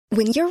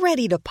When you're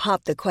ready to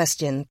pop the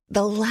question,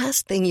 the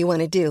last thing you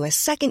want to do is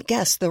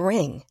second-guess the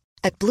ring.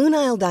 At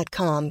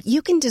BlueNile.com,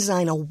 you can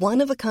design a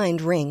one-of-a-kind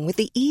ring with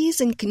the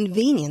ease and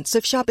convenience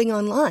of shopping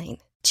online.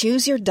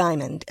 Choose your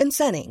diamond and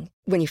setting.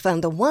 When you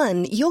find the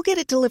one, you'll get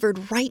it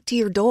delivered right to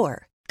your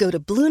door. Go to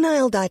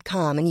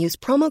BlueNile.com and use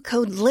promo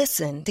code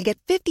LISTEN to get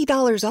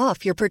 $50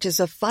 off your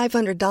purchase of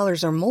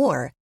 $500 or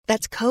more.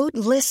 That's code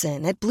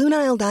LISTEN at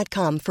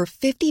BlueNile.com for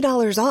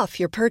 $50 off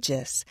your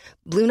purchase.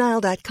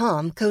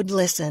 BlueNile.com, code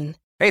LISTEN.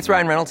 Hey, it's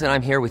Ryan Reynolds, and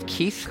I'm here with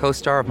Keith,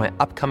 co-star of my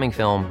upcoming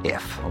film,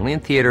 If, only in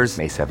theaters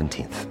May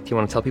 17th. Do you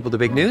want to tell people the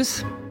big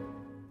news?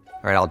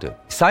 All right, I'll do it.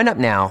 Sign up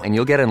now and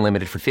you'll get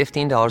unlimited for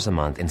 $15 a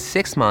month and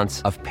 6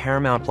 months of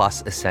Paramount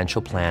Plus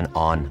Essential Plan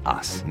on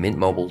us.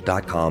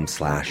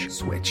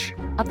 MintMobile.com/switch.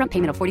 Upfront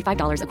payment of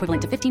 $45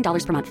 equivalent to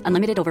 $15 per month.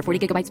 Unlimited over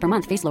 40 gigabytes per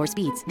month. Face lower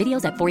speeds.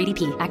 Videos at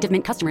 480p. Active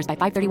Mint customers by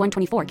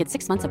 531.24 get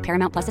 6 months of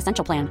Paramount Plus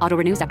Essential Plan. Auto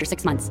renews after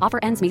 6 months. Offer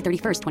ends May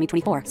 31st,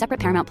 2024. Separate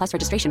Paramount Plus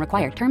registration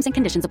required. Terms and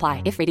conditions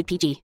apply if rated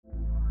PG.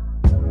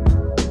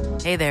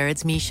 Hey there,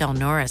 it's Michelle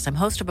Norris. I'm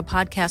host of a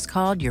podcast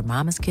called Your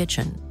Mama's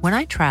Kitchen. When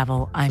I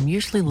travel, I'm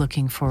usually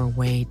looking for a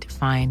way to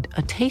find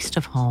a taste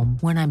of home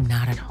when I'm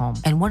not at home.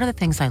 And one of the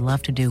things I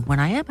love to do when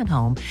I am at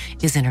home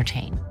is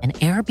entertain. And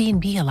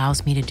Airbnb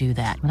allows me to do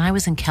that. When I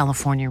was in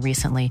California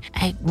recently,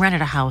 I rented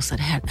a house that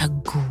had a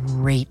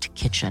great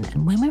kitchen.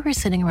 And when we were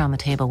sitting around the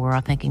table, we were all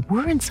thinking,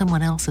 we're in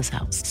someone else's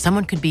house.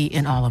 Someone could be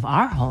in all of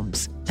our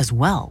homes as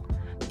well.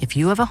 If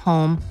you have a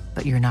home,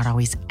 but you're not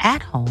always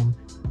at home,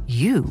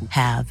 you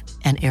have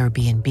an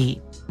Airbnb.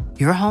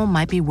 Your home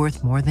might be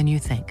worth more than you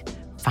think.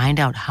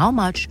 Find out how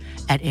much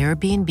at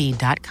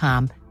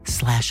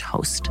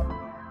airbnb.com/host.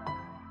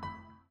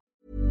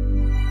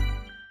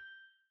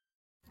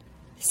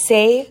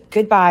 Say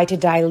goodbye to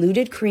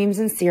diluted creams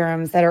and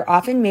serums that are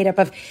often made up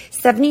of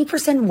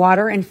 70%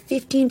 water and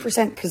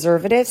 15%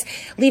 preservatives,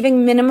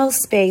 leaving minimal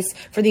space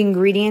for the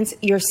ingredients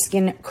your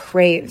skin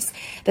craves.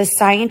 The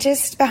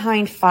scientists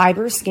behind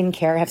Fiber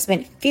Skincare have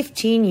spent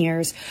 15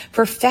 years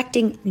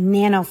perfecting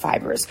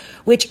nanofibers,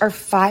 which are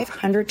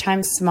 500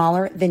 times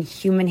smaller than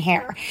human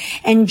hair.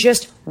 And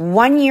just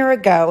 1 year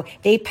ago,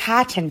 they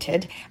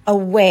patented a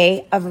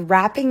way of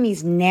wrapping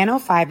these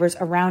nanofibers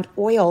around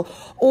oil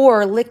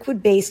or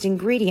liquid-based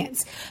ingredients.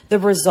 The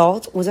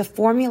result was a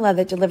formula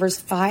that delivers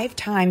 5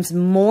 times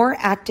more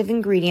active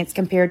ingredients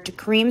compared to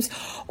creams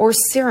or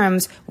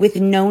serums with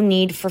no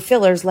need for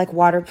fillers like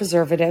water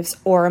preservatives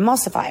or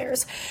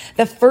emulsifiers.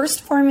 The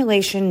first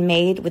formulation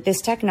made with this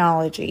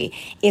technology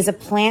is a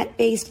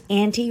plant-based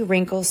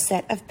anti-wrinkle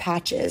set of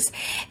patches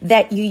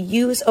that you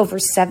use over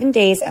 7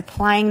 days,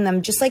 applying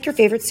them just like your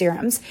favorite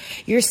serums.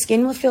 Your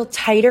skin will feel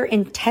tighter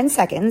in 10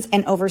 seconds,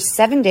 and over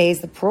 7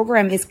 days, the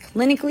program is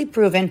clinically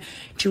proven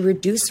to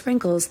reduce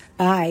wrinkles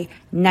by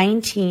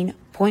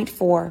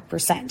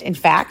 19.4%. In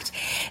fact,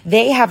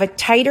 they have a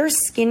tighter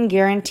skin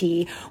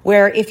guarantee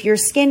where if your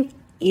skin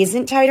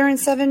isn't tighter in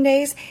 7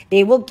 days,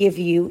 they will give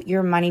you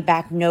your money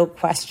back, no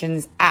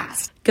questions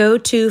asked. Go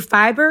to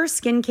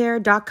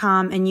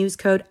fiberskincare.com and use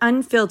code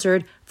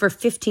UNFILTERED for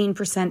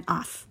 15%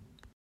 off.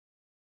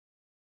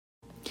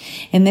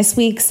 In this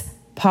week's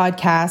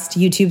podcast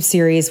YouTube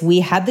series,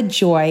 we had the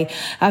joy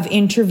of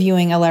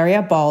interviewing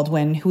Ilaria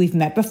Baldwin, who we've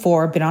met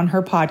before, been on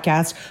her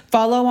podcast,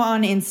 follow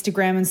on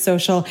Instagram and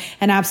social,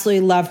 and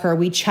absolutely love her.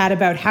 We chat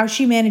about how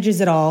she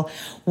manages it all,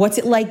 what's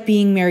it like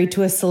being married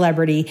to a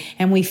celebrity,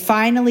 and we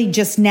finally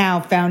just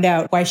now found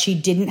out why she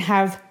didn't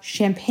have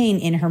champagne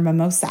in her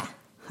mimosa.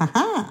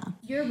 Haha.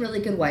 You're a really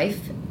good wife.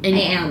 And I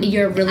am.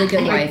 You're a really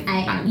good wife.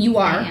 I am. You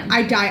are. I am.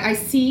 I die. I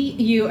see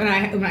you, and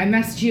I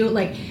messaged you,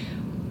 like,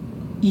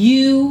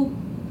 you,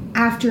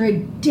 after a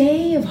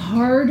day of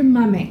hard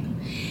mumming,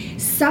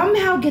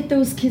 somehow get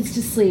those kids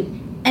to sleep,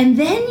 and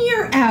then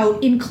you're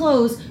out in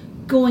clothes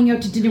going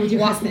out to dinner with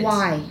your husband.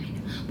 Why?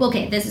 Well,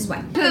 okay, this is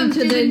why. Welcome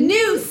to the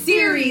new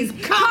series,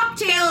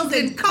 Cocktails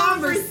and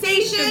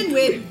Conversation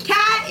with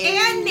Kat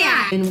and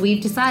Nat. And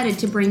we've decided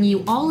to bring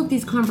you all of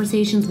these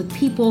conversations with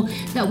people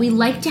that we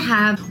like to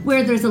have,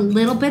 where there's a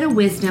little bit of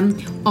wisdom,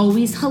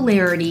 always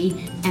hilarity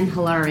and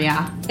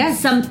hilaria. Yes.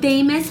 Some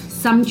famous,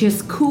 some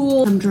just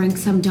cool, some drink,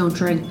 some don't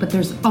drink, but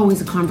there's always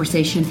a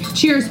conversation.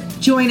 Cheers.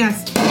 Join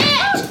us.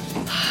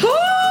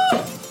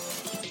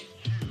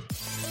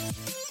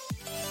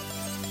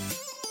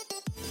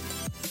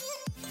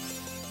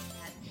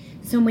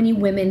 So many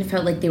women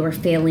felt like they were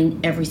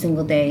failing every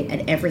single day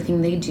at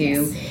everything they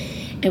do.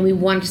 And we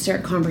wanted to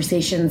start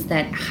conversations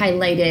that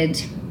highlighted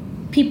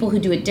people who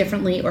do it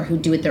differently or who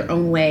do it their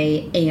own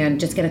way, and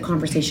just get a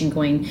conversation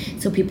going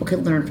so people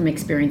could learn from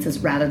experiences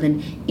rather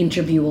than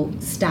interview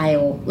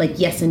style, like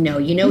yes and no.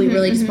 You know, we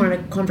really just want a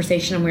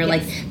conversation, and we're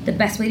like, the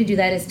best way to do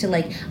that is to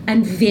like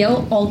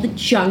unveil all the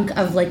junk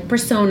of like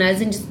personas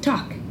and just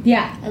talk.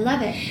 Yeah. I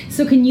love it.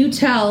 So can you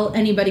tell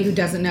anybody who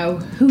doesn't know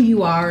who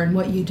you are and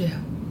what you do?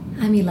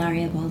 I'm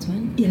Ilaria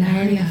Baldwin.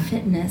 Ilaria. I'm a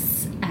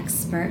fitness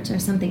expert or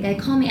something.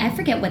 I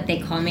forget what they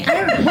call me. I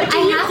don't know. What do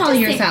you call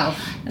yourself?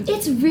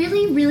 It's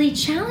really, really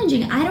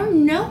challenging. I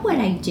don't know what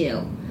I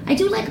do. I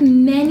do like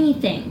many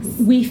things.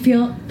 We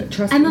feel,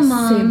 trust me, I'm a same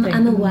mom. thing.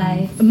 I'm a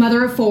wife. A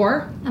mother of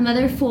 4. A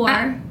mother of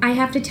 4. I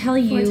have to tell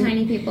you, 4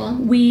 tiny people.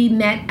 We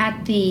met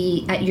at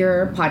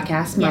your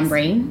podcast, Mom Yes.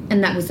 Brain,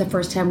 and that was the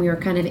first time we were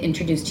kind of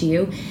introduced to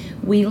you.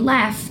 We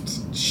left.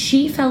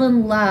 She fell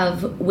in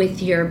love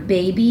with your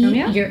baby.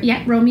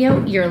 Romeo?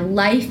 Romeo. Your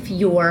life.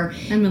 Your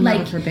I'm in love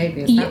with her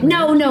baby. Is that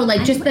weird? no,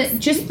 like just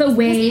the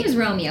way. His name is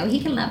Romeo. He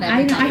can love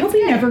I everybody. hope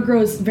he never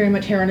grows very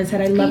much hair on his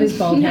head. I love his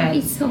bald No, head.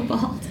 he's so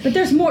bald. But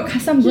there's more,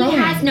 some growing.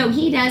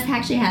 He does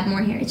actually have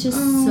more hair. It's just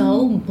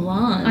so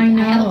blonde. I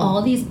know. I have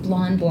all these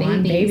blonde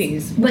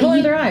babies. What color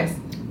are their eyes?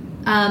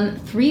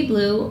 3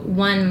 blue,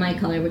 1 my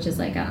color, which is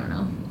like, I don't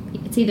know.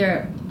 It's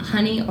either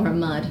honey or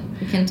mud.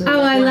 You can do Oh, like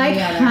I one or like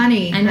the other.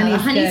 honey. I know.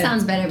 Honey's Honey good.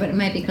 sounds better, but it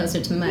might be closer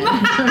to mud.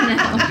 I don't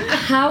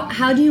know.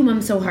 How do you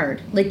mom so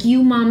hard? Like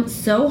you mom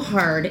so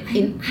hard.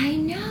 I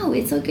know.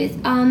 It's so good.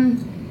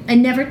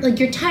 And never like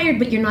you're tired,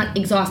 but you're not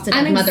exhausted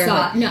I'm of motherhood.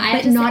 exhausted. No, I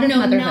have but to not say, in no,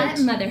 motherhood. not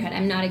in motherhood.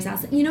 I'm not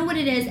exhausted. You know what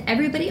it is?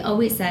 Everybody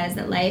always says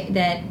that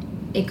that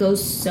it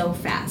goes so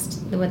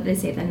fast. What they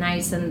say, the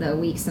nights and the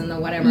weeks and the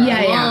whatever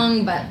are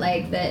long, but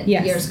like the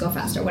years go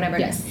faster, whatever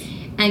it is.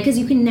 And because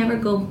you can never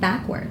go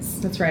backwards.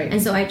 That's right.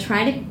 And so I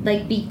try to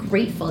like be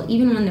grateful,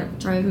 even when they're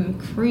driving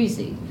me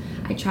crazy.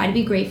 I try to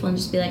be grateful and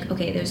just be like,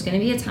 okay, there's going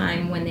to be a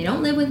time when they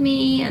don't live with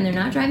me and they're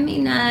not driving me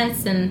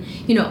nuts, and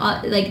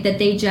like that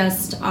they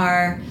just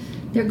are.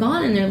 They're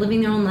gone and they're living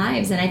their own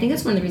lives, and I think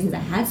that's one of the reasons I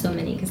had so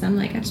many, because I'm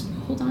like, I just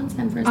hold on to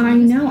them for as long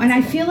I as know, and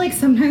I possible. feel like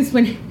sometimes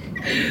when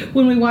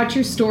we watch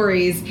your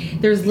stories,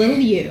 there's little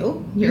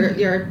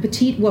you're a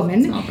petite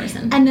woman, Small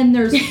person. and then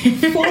there's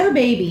 4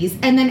 babies,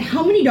 and then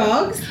how many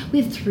dogs?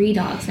 We have 3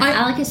 dogs. Now.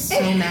 Alec is so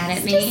mad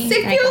at me.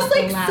 It I feels got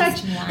the like last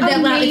such one. It's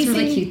really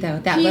amazing. cute though.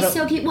 That He's little.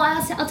 so cute.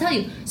 Well, I'll tell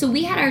you. So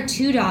we had our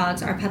 2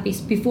 dogs, our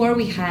puppies, before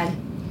we had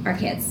our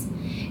kids,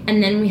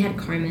 and then we had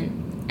Carmen.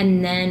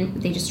 And then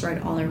they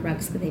destroyed all our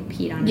rugs because they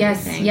peed on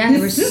everything. Yes. They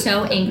were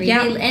so angry.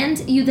 Yeah.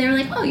 They were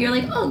like, oh, you're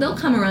like, oh, they'll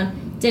come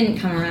around. Didn't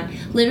come around.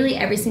 Literally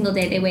every single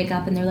day they wake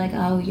up and they're like,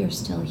 oh, you're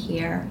still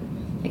here.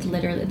 Like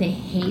literally, they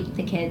hate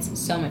the kids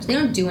so much. They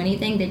don't do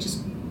anything. They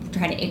just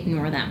try to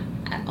ignore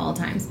them at all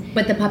times.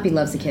 But the puppy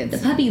loves the kids.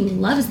 The puppy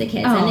loves the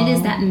kids, and it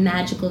is that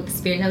magical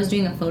experience. I was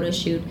doing a photo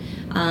shoot,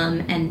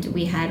 and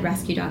we had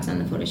rescue dogs on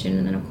the photo shoot,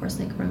 and then of course,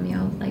 like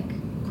Romeo,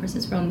 of course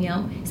it's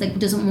Romeo. He's like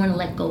doesn't want to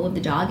let go of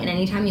the dog, and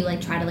anytime you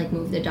like try to like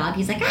move the dog,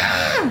 he's like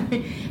ah!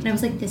 And I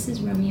was like, this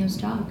is Romeo's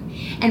dog,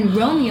 and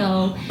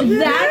Romeo.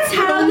 That's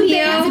how the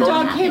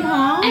dog came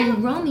home.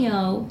 And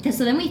Romeo.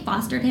 So then we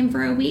fostered him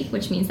for a week,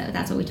 which means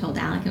that's what we told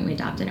Alec, and we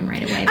adopted him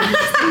right away.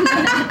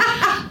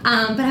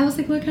 But I was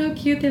like, look how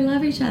cute they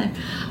love each other.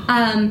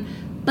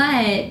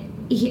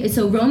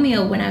 So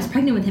Romeo, when I was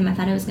pregnant with him, I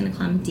thought I was going to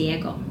call him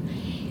Diego,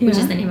 which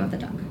is the name of the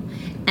dog.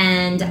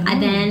 And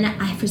then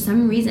for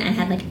some reason, I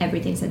had like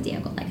everything said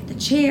Diego, like the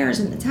chairs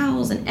and the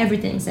towels and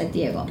everything said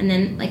Diego. And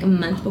then like a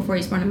month before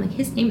he's born, I'm like,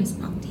 his name is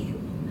not Diego.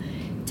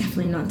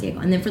 Definitely not Diego.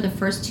 And then for the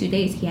first 2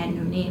 days, he had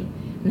no name.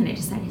 And then I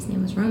decided his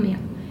name was Romeo.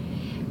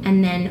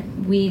 And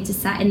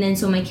then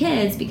so my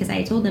kids, because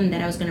I told them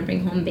that I was going to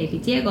bring home baby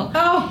Diego.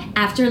 Oh.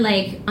 After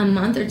like a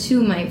month or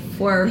 2, my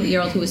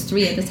 4-year-old, who was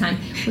 3 at the time,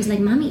 was like,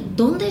 Mommy,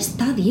 ¿dónde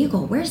está Diego?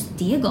 Where's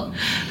Diego?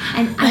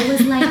 And I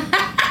was like,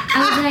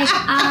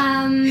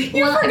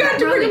 You forgot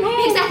to bring him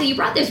home. Exactly, you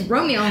brought this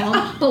Romeo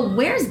home, but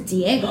where's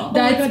Diego?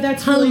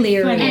 That's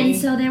hilarious. Really funny.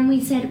 And so then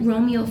we said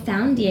Romeo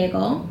found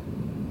Diego,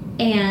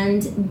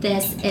 and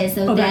this is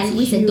then that's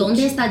we said, huge.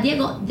 ¿Dónde está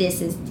Diego?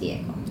 This is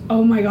Diego.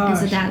 Oh my And gosh.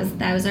 so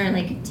that was our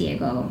like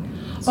Diego.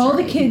 All the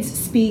story. kids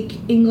speak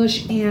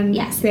English and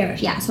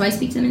Spanish. Yeah, so I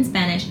speak them in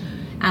Spanish.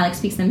 Alex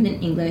speaks them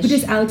in English. But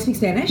does Alex speak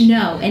Spanish?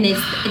 No, and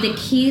it's the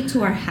key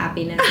to our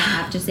happiness, I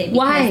have to say. Because,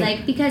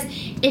 Why? Because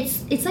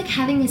it's like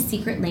having a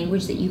secret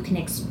language that you can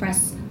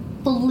express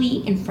fully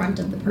in front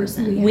of the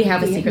person. We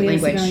have a secret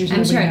language.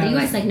 I'm sure that you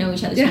guys like know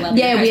each other so well.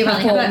 Yeah, we have a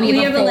full We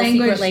have a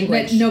secret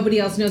language that nobody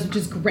else knows, which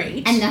is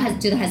great. And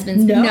do the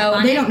husbands No,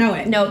 know they don't know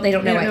it. No, they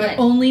don't know it.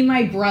 Only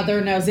my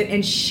brother knows it,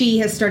 and she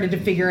has started to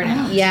figure it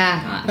out.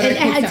 Yeah, But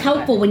it's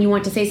helpful when you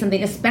want to say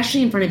something,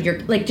 especially in front of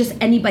your like just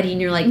anybody, and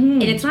you're like,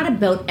 and it's not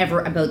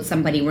about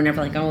somebody. We're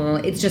never like, oh,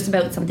 it's just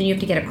about something you have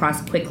to get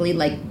across quickly,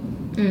 like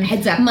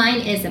heads up. Mine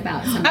is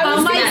about something.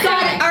 Oh my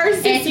God,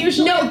 ours is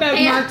usually about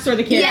Marks or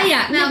the kids.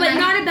 Yeah. No, but but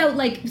not about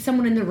like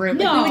someone in the room.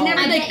 No. Like, we would never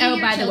I like, bet oh,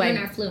 your by the children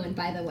way. are fluent,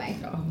 by the way.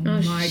 Oh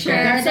my sure,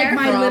 God. That's like they're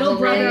my little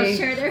brother. probably-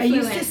 Sure, they're I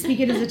used to fluent. speak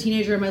it as a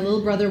teenager, and my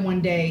little brother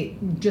one day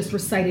just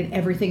recited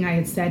everything I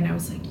had said, and I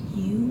was like,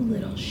 you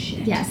little shit.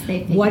 Yes, they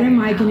figure What am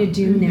it I going to out.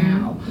 do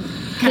now?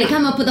 Gotta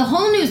come up with a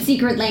whole new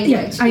secret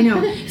language. Yeah, I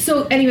know.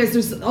 So, anyways,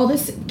 there's all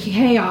this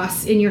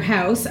chaos in your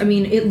house. I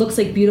mean, it looks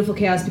like beautiful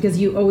chaos because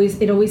it always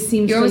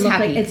seems You're to always look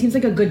happy. like it seems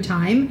like a good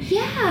time.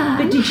 Yeah.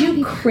 But I'm did a happy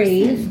you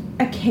crave person.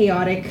 a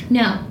chaotic?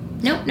 No.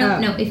 Nope.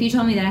 Oh. If you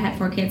told me that I had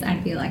 4 kids,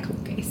 I'd be like,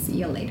 okay, see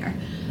you later.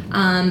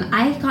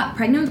 I got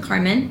pregnant with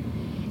Carmen,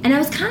 And I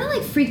was kind of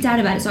like freaked out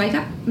about it. So I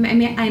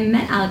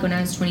met Alec when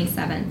I was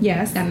 27.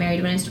 Yes. Got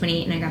married when I was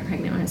 28, and I got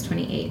pregnant when I was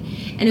 28.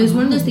 And it was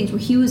one of those things where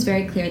he was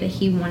very clear that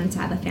he wanted to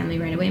have a family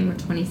right away, and we're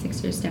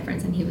 26 years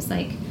difference. And he was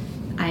like,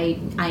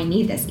 I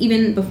need this.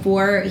 Even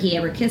before he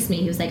ever kissed me,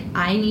 he was like,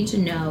 I need to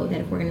know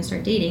that if we're going to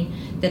start dating,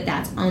 that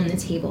that's on the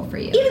table for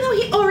you. Even though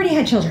he already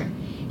had children.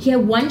 He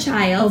had one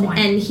child, one.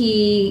 and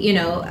he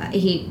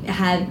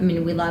had,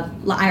 we love,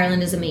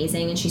 Ireland is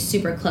amazing, and she's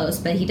super close,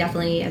 but he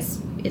definitely,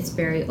 it's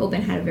very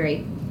open, had a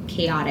very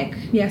chaotic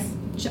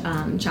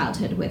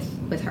childhood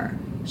with her.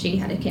 She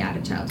had a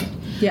chaotic childhood.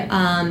 Yeah.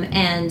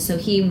 And so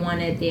he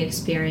wanted the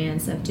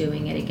experience of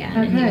doing it again,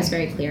 and he was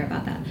very clear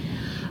about that.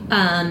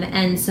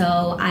 And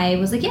so I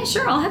was like, yeah,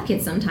 sure, I'll have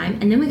kids sometime.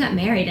 And then we got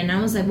married, and I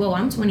was like, whoa,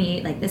 I'm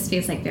 28, like, this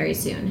feels like very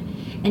soon.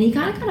 And he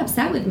kind of got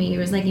upset with me. He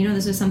was like,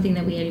 this was something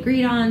that we had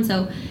agreed on,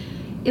 so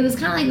it was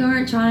kind of like we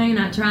weren't trying,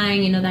 not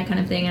trying, that kind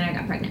of thing, and I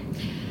got pregnant.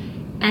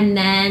 And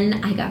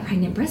then I got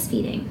pregnant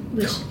breastfeeding,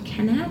 which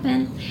can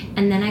happen.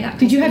 And then I got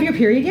Did you have your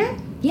period yet?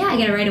 Yeah, I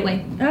get it right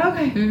away. Oh,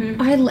 okay.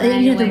 Mm-hmm. I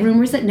the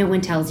rumors that no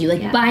one tells you.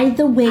 Like, by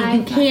the way,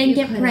 you can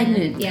get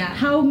pregnant. Yeah.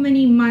 How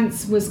many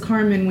months was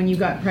Carmen when you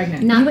got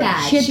pregnant? Not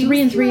bad. She had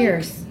 3 and 3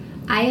 years.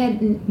 I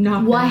had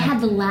Not bad. I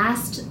had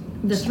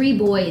the 3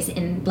 boys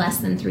in less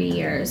than 3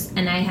 years,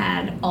 and I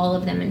had all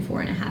of them in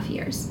 4.5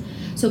 years.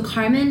 So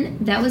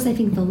Carmen, that was, I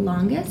think, the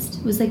longest.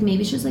 It was like,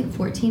 maybe she was like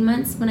 14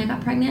 months when I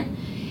got pregnant.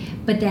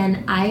 But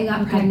then I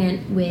got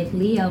pregnant with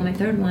Leo, my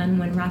third one,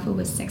 when Rafa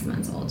was 6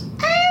 months old.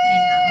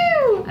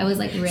 I was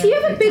like, really. So you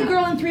have a big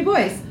girl and 3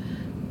 boys.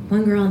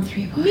 1 girl and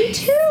 3 boys. Me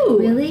too.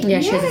 Really? Yeah,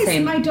 she's the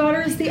same. My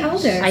daughter is the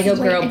eldest. I go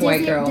girl,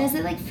 boy, girl. Does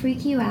it like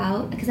freak you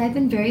out? Because I've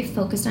been very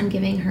focused on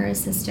giving her a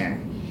sister.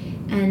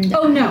 And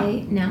no.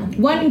 No.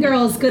 1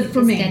 girl is good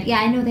for me. Good. Yeah,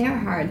 I know they are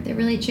hard. They're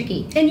really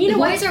tricky. And you know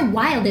what? Boys are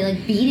wild. They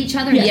like beat each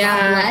other and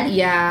blood.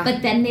 Yeah.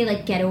 But then they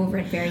like get over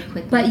it very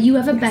quickly. But you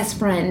have a best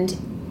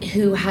friend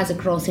who has a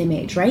girl same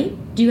age, right?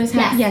 Do you guys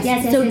have?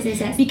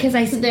 Yes.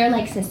 Because so they're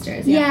like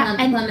sisters. Yeah,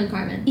 Plum and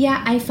Carmen.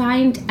 Yeah, I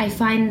find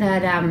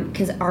that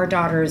because our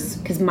daughters,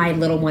 because my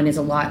little one is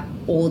a lot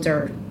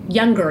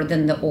younger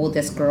than the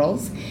oldest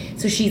girls,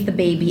 so she's the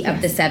baby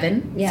of the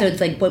 7. Yeah. So it's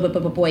like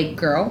boy,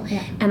 girl.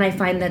 Yeah. And I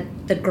find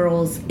that the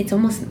girls,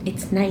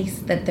 it's nice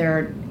that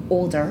they're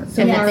older,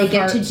 so and that they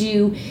get apart.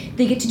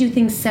 to do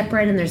things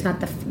separate, and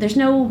there's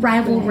no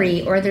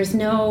rivalry, or there's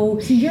no.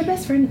 So your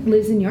best friend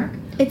lives in New York?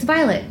 It's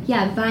Violet.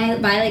 Yeah,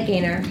 Violet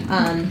Gaynor.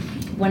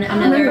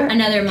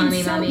 Another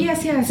mommy.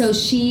 Yes. So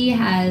she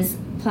has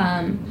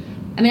Plum.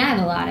 I mean, I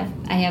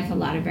have a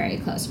lot of very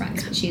close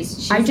friends. But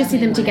she's I just see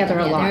them definitely together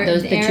a lot.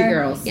 Those the 2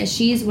 girls. Yeah,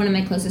 she's one of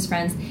my closest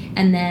friends,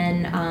 and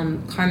then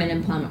Carmen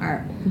and Plum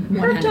are 100%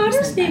 Her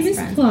daughter's name is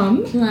friends.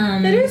 Plum.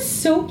 Plum. That is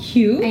so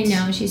cute. I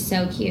know, she's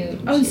so cute.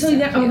 Oh, She's so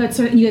that cute. that's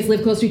so you guys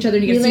live close to each other.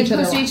 And you We get to see live each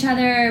other. close to each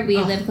other. We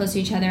live close to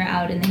each other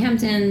out in the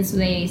Hamptons.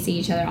 They see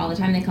each other all the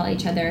time. They call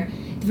each other.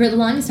 For the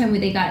longest time,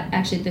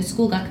 the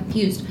school got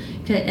confused,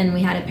 and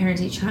we had a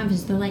parent-teacher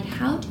conference. They're like,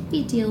 "How do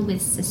we deal with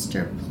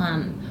Sister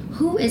Plum?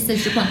 Who is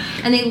Sister Plum?"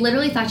 And they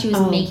literally thought she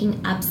was making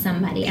up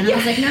somebody. And I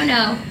was like,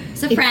 "No,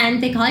 it's a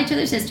friend. They call each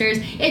other sisters.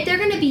 If they're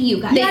gonna be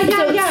you guys."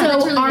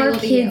 So our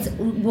kids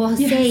will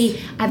say,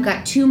 "I've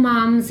got 2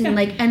 moms," and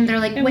they're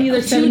like, And we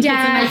live 2 7 kids in my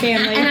dads,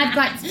 family. and I've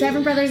got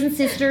 7 brothers and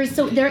sisters.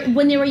 So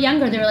when they were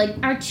younger, they were like,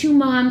 "Our 2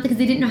 moms," because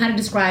they didn't know how to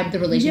describe the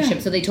relationship.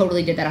 Yeah. So they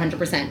totally did that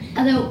 100%.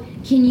 Although,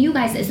 can you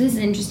guys? This is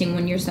interesting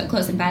when you're so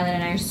close, and Violet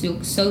and I are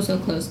so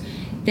close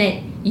that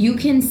you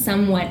can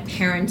somewhat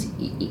parent.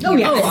 Oh,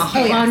 yes.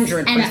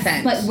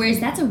 100%. But whereas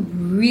that's a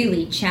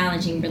really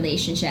challenging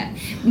relationship.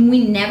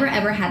 We never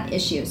ever have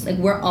issues. Like,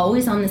 we're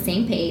always on the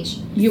same page.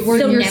 You're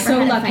never so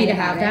had a lucky fight to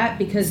about have it. that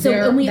because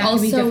and we that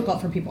also, can be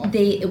difficult for people.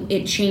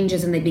 It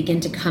changes, and they begin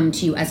to come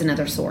to you as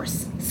another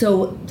source.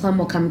 So Plum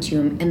will come to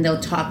you, and they'll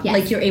talk. Yes.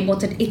 Like, you're able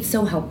to. It's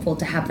so helpful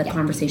to have the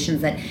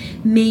conversations that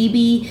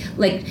maybe,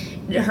 like,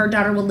 her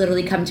daughter will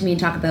literally come to me and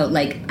talk about,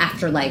 like,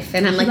 afterlife,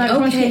 and I'm like,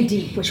 wants to okay. get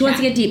deep with She wants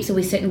to that. get deep, so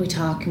we sit and we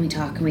talk and we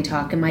talk and we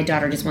talk, and my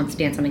daughter just wants to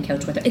dance on the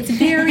couch with her. It's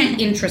very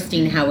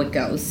interesting how it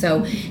goes.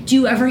 So, do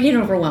you ever get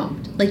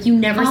overwhelmed? Like, you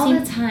never all seem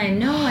the time.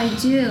 No, I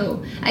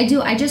do.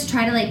 I just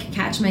try to like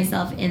catch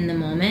myself in the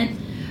moment.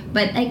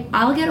 But like,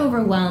 I'll get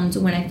overwhelmed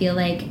when I feel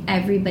like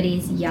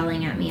everybody's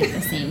yelling at me at the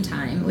same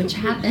time, which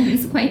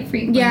happens quite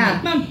frequently. Yeah.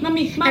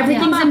 Mommy,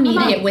 Everything's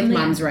immediate with Yeah.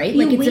 moms, right?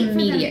 You Like, it's wait for them-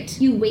 immediate.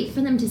 You wait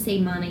for them to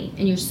say mommy,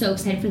 and you're so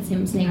excited for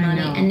them to say I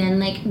mommy, know. and then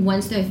like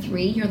once they're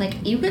 3, you're like,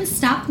 you can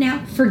stop now.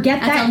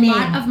 Forget That's that a name.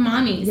 lot of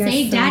mommy. Yes,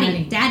 Say so daddy,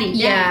 many. daddy.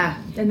 Yeah.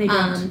 And they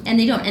don't. And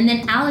they don't. And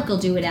then Alec will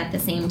do it at the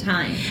same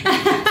time. So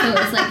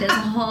it's like this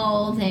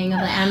whole thing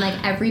of like, I'm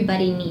like,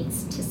 everybody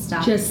needs to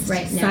stop Just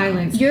right now.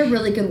 silence. You're a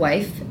really good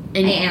wife.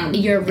 And I am.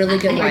 You're a really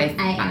good wife.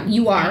 I am.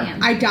 You are. I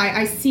am. I die.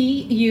 I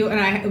see you,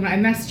 and when I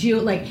message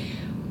you, like,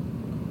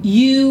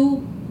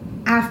 you,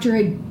 after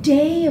a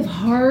day of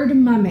hard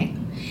mumming,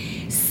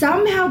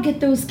 somehow get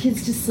those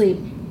kids to sleep,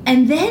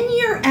 and then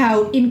you're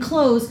out in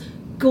clothes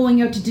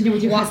going out to dinner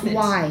with your husband.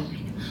 Why?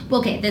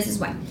 Well, okay, this is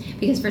why.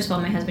 Because first of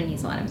all, my husband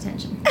needs a lot of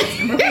attention. That's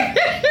number one.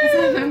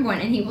 That's number one,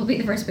 and he will be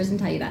the first person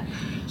to tell you that.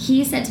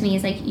 He said to me,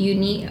 he's like,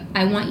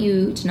 I want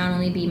you to not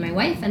only be my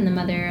wife and the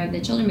mother of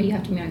the children, but you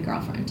have to be my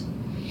girlfriend.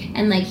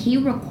 And like, he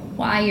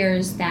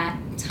requires that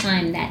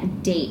time,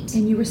 that date.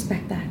 And you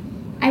respect that.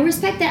 I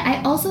respect that.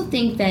 I also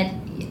think that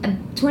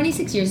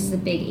 26 years is a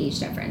big age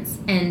difference.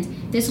 And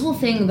this whole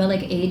thing about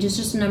like age is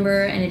just a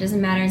number and it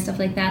doesn't matter and stuff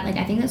like that, like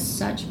I think that's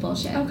such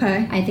bullshit.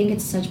 Okay. I think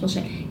it's such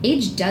bullshit.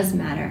 Age does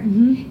matter.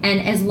 Mm-hmm.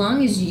 And as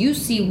long as you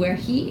see where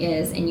he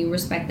is and you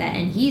respect that,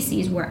 and he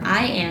sees where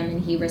I am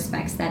and he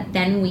respects that,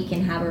 then we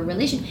can have a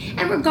relation.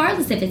 And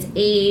regardless if it's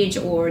age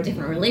or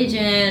different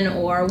religion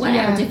or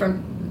whatever,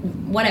 different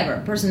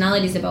whatever,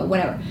 personalities about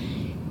whatever.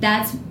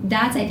 That's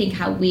I think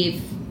how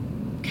we've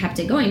kept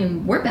it going,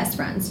 and we're best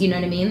friends, you know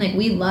what I mean? Like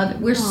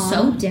we're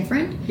so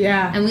different,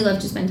 and we love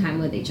to spend time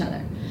with each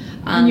other,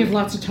 and you have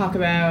lots to talk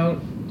about,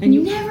 and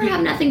you never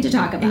have nothing to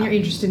talk about, and you're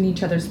interested in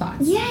each other's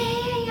thoughts. Yeah.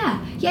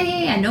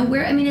 No,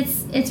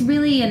 it's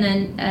really,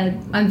 and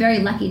I'm very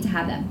lucky to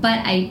have that. But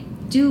I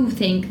do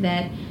think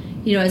that,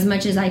 you know, as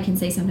much as I can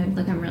say sometimes,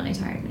 look, I'm really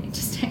tired, I need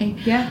to stay.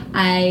 Yeah.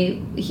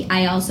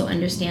 I also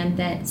understand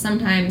that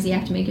sometimes you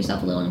have to make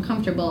yourself a little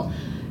uncomfortable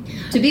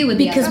to be with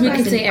because the we other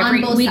could person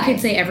say could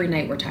say every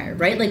night we're tired,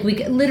 right? Like we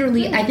could,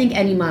 literally, I think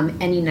any mom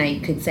any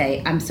night could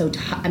say I'm so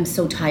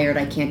tired,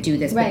 I can't do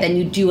this. But then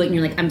you do it and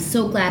you're like, I'm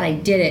so glad I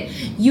did it.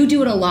 You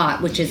do it a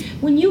lot, which is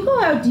when you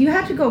go out. Do you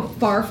have to go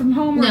far from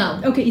home? Or,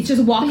 no. Okay, it's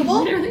just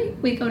walkable. Literally,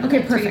 we go to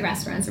like 3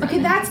 restaurants. Okay,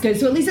 that's good.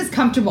 So at least it's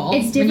comfortable.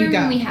 It's different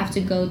when we have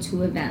to go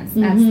to events.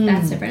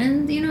 That's different.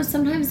 And you know,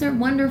 sometimes they're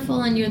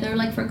wonderful and they're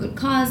like for good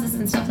causes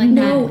and stuff like that.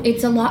 No,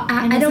 it's a lot.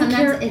 I don't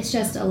care. It's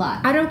just a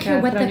lot. I don't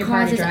care what the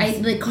cause is.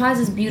 The cause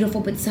is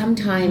beautiful, but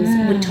sometimes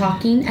with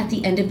talking at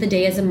the end of the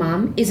day as a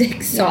mom is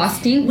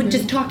exhausting with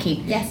just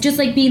talking. Yes. Just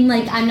like being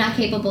like, I'm not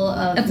capable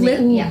of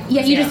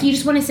you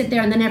just want to sit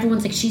there and then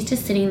everyone's like, she's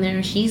just sitting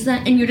there, she's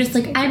and you're just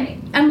like,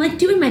 I'm like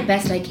doing my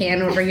best I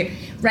can over here,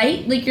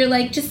 right? Like you're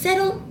like, just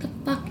settle the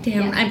fuck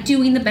down. I'm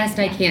doing the best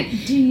I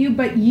can.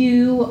 But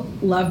you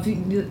love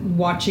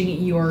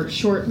watching your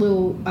short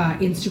little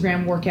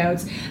Instagram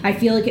workouts. I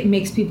feel like it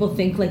makes people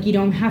think like you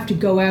don't have to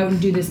go out and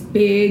do this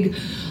big,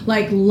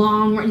 like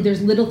long.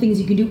 There's little things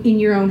you can do in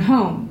your own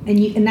home,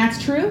 and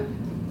that's true.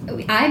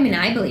 I mean,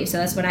 I believe so.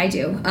 That's what I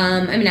do.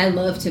 I mean, I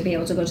love to be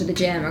able to go to the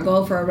gym or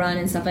go for a run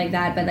and stuff like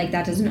that, but like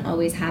that doesn't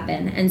always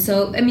happen. And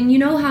so, I mean, you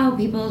know how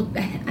people,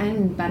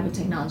 I'm bad with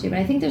technology, but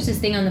I think there's this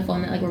thing on the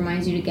phone that like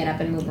reminds you to get up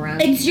and move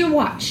around. It's your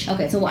watch.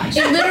 Okay, it's a watch.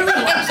 It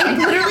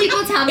literally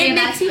people tell me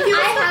about makes you feel.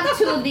 I have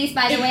 2 of these,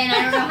 by the way, and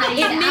I don't know how to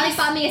use it. Alex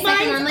bought me a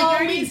second one. I'm like, you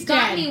already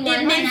got me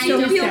one. It makes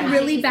you feel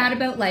really bad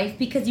about life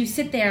because you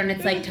sit there and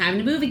it's like time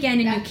to move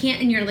again, and you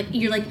can't, and you're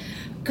like.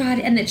 God,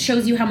 and it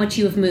shows you how much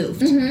you have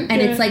moved, and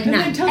it's like and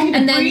not. Then it tells you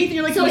to breathe, and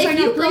you're like, so if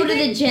you go to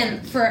breathing? the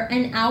gym for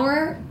an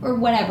hour or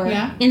whatever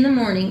in the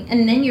morning,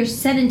 and then you're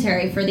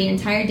sedentary for the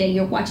entire day,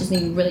 your watch is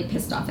going to be really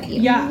pissed off at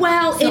you. Yeah.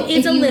 Well, so it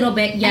is a little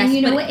bit, yes. And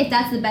you know what? If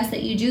that's the best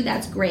that you do,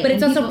 that's great. But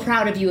it's and also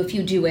proud of you if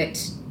you do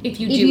it. If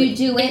you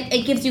do it,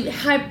 it gives you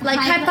high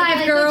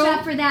five, girl. Good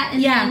job for that,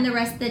 and then the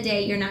rest of the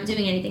day you're not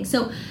doing anything.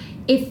 So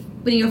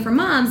but you know, for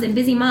moms and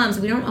busy moms,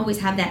 we don't always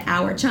have that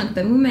hour chunk,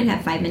 but we might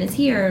have 5 minutes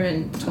here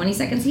and 20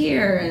 seconds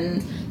here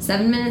and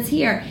 7 minutes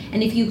here.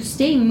 And if you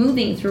stay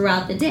moving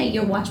throughout the day,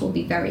 your watch will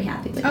be very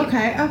happy with you.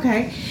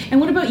 Okay.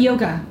 And what about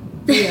yoga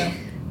for you?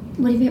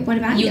 What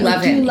about you? You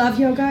love it. Do you love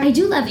yoga? I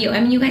do love you. I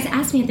mean, you guys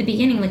asked me at the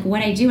beginning, like,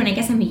 what I do, and I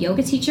guess I'm a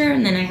yoga teacher,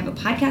 and then I have a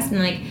podcast, and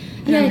like,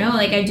 I don't know,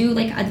 like, I do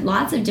like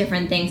lots of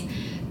different things.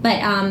 But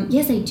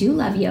yes, I do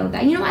love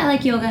yoga. You know why I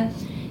like yoga?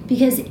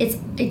 Because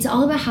it's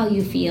all about how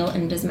you feel,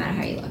 and it doesn't matter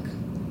how you look.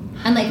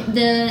 And like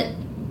the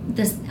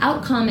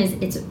outcome is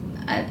it's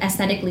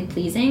aesthetically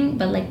pleasing,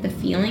 but like the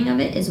feeling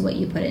of it is what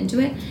you put into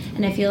it.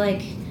 And I feel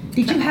like.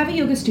 Did you have a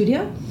yoga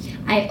studio?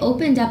 I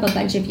opened up a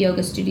bunch of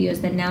yoga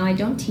studios that now I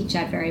don't teach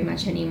at very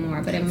much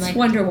anymore. But I'm like,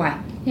 wonder why.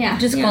 Yeah,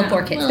 just called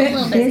 4 kids. A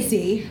little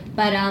busy.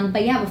 But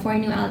yeah, before I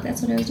knew Alec,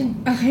 that's what I was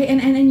doing. Okay,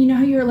 and you know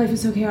how your life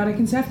is so chaotic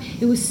and stuff.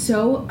 It was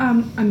so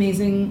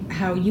amazing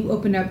how you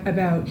opened up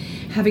about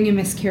having a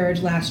miscarriage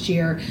last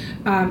year.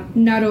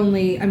 Not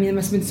only, I mean, it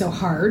must have been so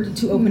hard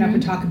to open up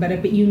and talk about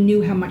it, but you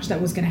knew how much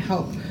that was going to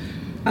help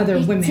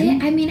other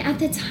women. I mean, at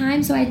the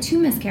time, so I had 2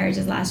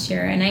 miscarriages last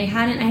year, and I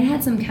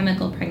had some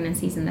chemical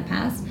pregnancies in the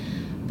past.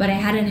 But I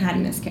hadn't had a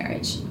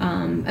miscarriage.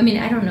 I mean,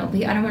 I don't know.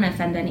 I don't want to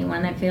offend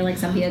anyone. I feel like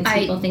some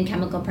people think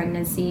chemical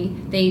pregnancy.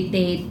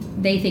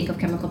 They think of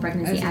chemical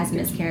pregnancy as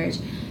miscarriage.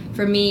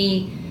 For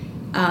me,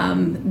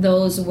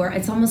 those were.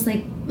 It's almost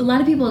like a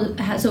lot of people.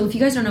 So if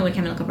you guys don't know what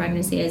chemical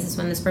pregnancy is, it's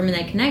when the sperm and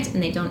egg connect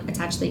and they don't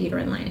attach the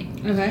uterine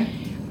lining. Okay.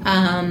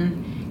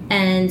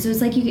 And so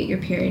it's like you get your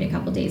period a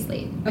couple days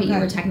late, but you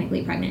were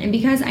technically pregnant. And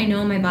because I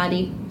know my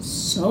body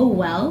so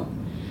well,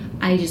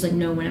 I just like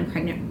know when I'm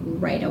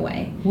pregnant right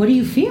away. What do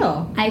you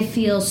feel? I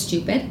feel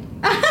stupid.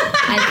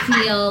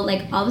 I feel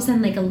like all of a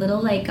sudden like a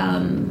little like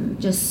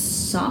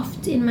just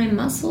soft in my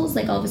muscles.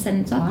 Like all of a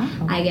sudden soft.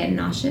 Wow. I get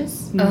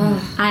nauseous.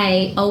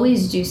 I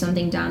always do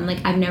something dumb.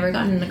 Like I've never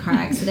gotten in a car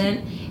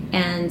accident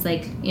And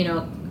like, you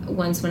know,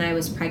 once when I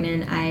was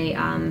pregnant, I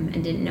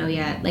and didn't know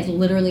yet, like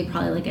literally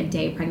probably like a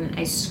day pregnant,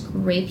 I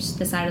scraped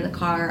the side of the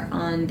car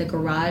on the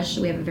garage.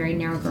 We have a very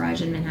narrow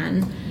garage in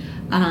Manhattan.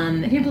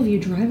 I can't believe you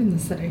drive in the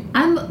city.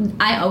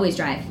 I always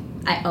drive.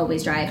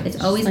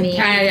 It's always me.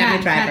 I am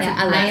the driver.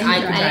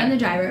 I am the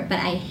driver, but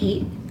I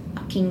hate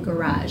fucking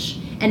garage.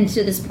 And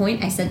to this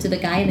point, I said to the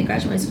guy in the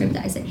garage when I scraped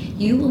it, I said,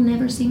 "You will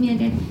never see me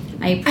again.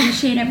 I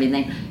appreciate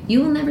everything.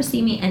 You will never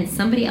see me." And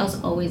somebody else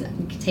always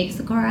takes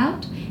the car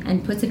out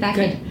and puts it back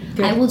in.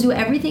 Good. I will do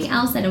everything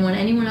else. I don't want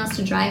anyone else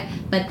to drive,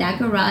 but that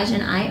garage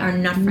and I are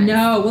not friends.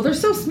 No, well, they're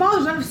so small.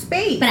 There's not enough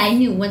space. But I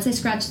knew once I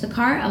scratched the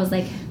car, I was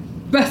like,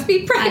 must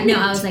be pregnant.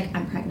 I was like,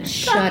 I'm pregnant.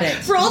 Shut it.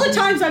 For all the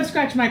times I've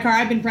scratched my car,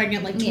 I've been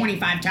pregnant like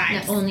 25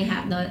 times. No, only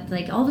half.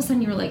 Like all of a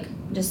sudden, you were like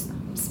just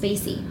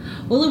spacey.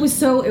 Well,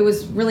 it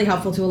was really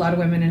helpful to a lot of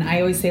women, and I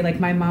always say, like,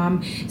 my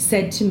mom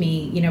said to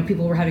me, you know,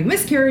 people were having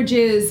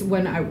miscarriages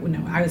when I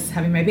was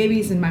having my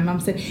babies, and my mom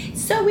said,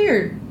 "It's so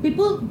weird.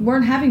 People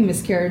weren't having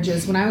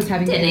miscarriages when I was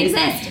having babies."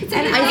 Didn't exist.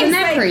 And isn't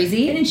that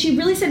crazy? And she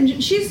really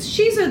said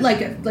she's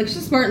a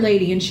smart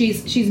lady, and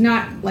she's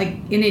not like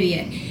an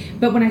idiot.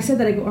 But when I said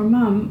that, I go, "Or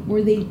Mom,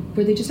 were they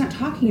just not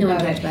talking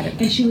about it?"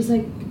 And she was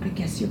like, "I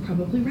guess you're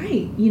probably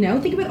right. You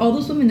know, think about all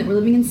those women that were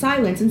living in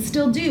silence and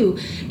still do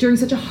during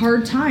such a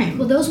hard time."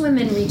 Well, those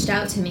women reached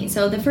out to me.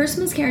 So the first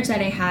miscarriage that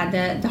I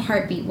had, the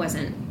heartbeat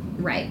wasn't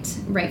right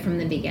from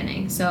the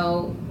beginning.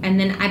 So, and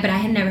then but I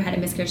had never had a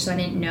miscarriage, so I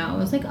didn't know. I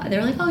was like, they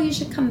were like, "Oh, you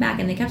should come back,"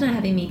 and they kept on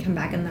having me come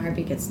back, and the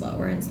heartbeat gets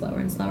slower and slower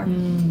and slower.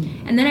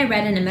 And then I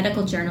read in a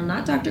medical journal,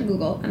 not Dr.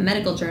 Google, a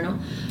medical journal,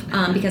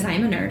 because I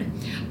am a nerd.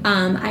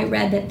 I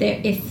read that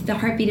if the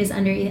heartbeat is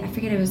under, I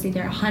forget, it was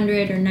either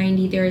 100 or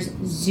 90, there's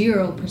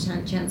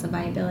 0% chance of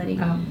viability.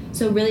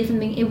 So really,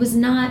 it was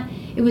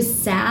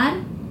sad,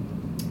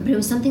 but it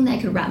was something that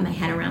I could wrap my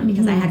head around,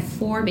 because I had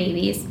 4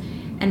 babies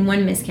and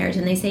 1 miscarriage,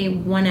 and they say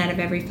 1 out of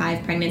every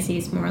 5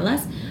 pregnancies, more or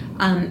less,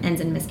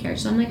 ends in miscarriage.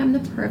 So I'm like, I'm the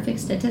perfect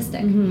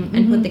statistic,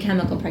 and put the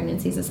chemical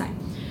pregnancies aside.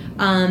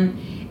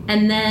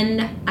 And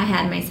then I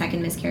had my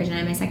second miscarriage, and I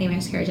had my second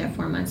miscarriage at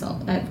 4 months.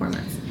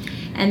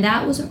 And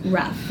that was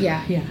rough.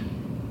 Yeah.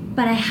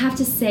 But I have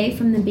to say,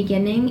 from the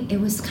beginning,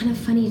 it was kind of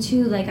funny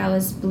too. Like, I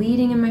was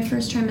bleeding in my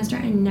first trimester.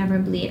 I never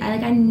bleed.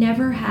 I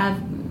never have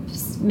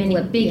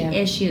many big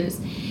issues.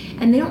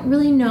 And they don't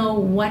really know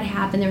what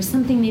happened. There was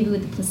something maybe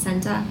with the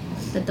placenta,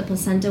 that the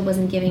placenta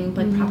wasn't giving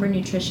proper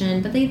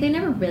nutrition. But they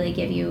never really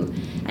give you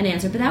an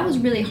answer. But that was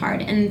really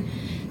hard. And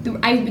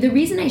the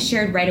reason I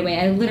shared right away,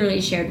 I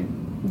literally shared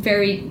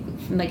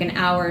an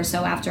hour or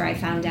so after I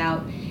found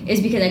out, is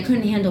because I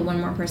couldn't handle one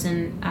more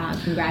person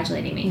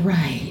congratulating me.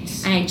 Right.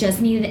 And I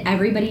just needed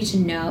everybody to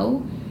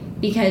know,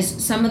 because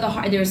some of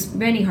there's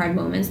many hard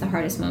moments. The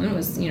hardest moment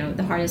was,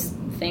 the hardest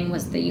thing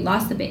was that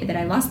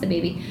I lost the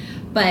baby.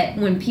 But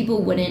when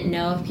people wouldn't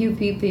know, if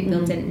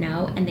people didn't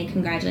know, and they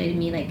congratulated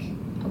me like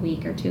a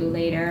week or 2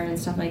 later and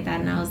stuff like that,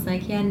 and I was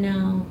like,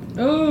 no.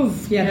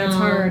 Oof, yeah, no. That's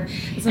hard.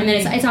 And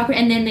then it's awkward,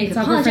 and then they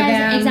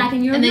apologize. Exactly.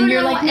 And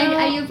you're like, no.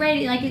 Are you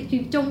ready? Like,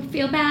 you don't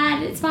feel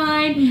bad, it's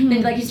fine.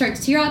 Then like you start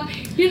to tear up,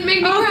 you didn't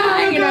make me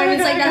cry, and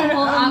it's like that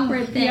whole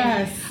awkward thing.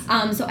 Yes.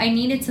 So I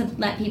needed to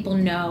let people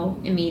know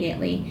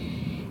immediately.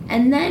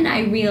 And then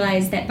I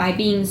realized that by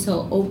being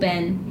so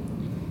open,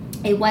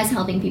 it was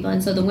helping people.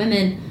 And so the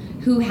women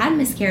who had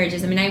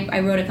miscarriages, I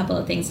wrote a couple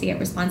of things to get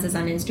responses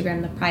on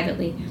Instagram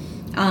privately.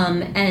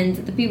 And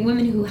the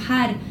women who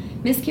had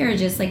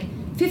miscarriages like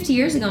 50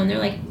 years ago, and they're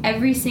like,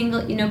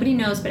 nobody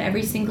knows, but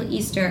every single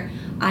Easter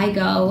I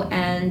go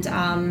and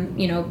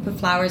put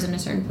flowers in a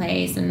certain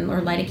place,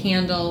 or light a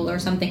candle or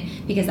something,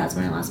 because that's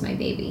when I lost my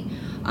baby.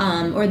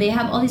 Or they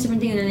have all these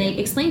different things, and they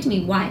explain to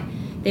me why.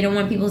 They don't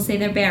want people to say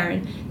they're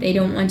barren. They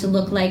don't want to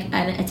look like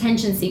an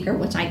attention seeker,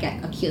 which I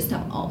get accused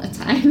of all the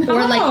time.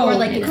 Or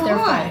like it's their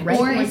fault, right?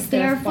 Or it's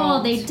their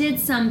fault. They did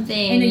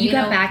something. And then you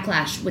got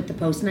backlash with the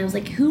post, and I was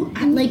like, who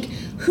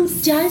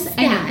does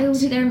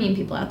that? There are mean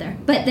people out there.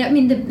 But the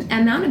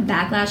amount of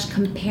backlash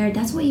compared,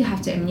 that's what you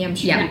have to, I'm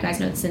sure you guys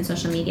know this in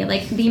social media.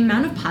 Like, the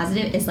amount of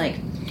positive is like,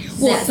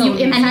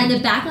 and then the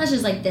backlash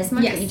is like this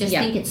much, that you just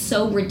think it's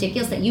so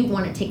ridiculous that you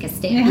want to take a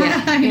stand.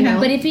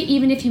 But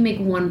even if you make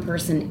one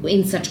person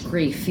in such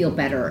grief feel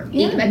better,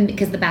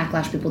 because the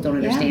backlash people don't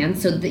understand,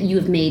 so that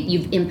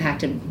you've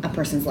impacted a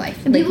person's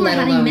life. And people were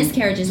having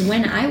miscarriages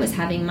when I was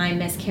having my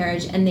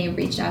miscarriage, and they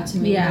reached out to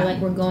me. They're like,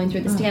 we're going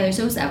through this together.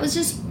 So that was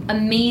just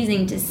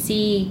amazing to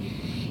see.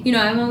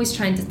 I'm always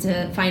trying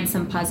to find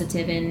some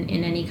positive in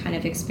any kind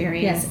of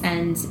experience,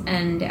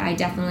 and I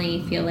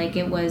definitely feel like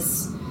it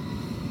was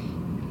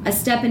a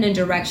step in a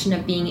direction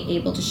of being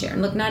able to share.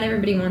 And look, not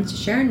everybody wants to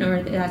share,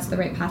 nor that's the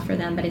right path for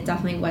them, but it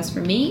definitely was for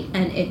me,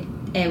 and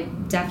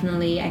it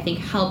definitely, I think,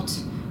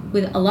 helped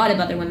with a lot of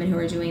other women who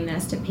are doing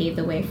this to pave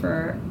the way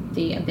for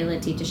the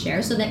ability to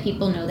share, so that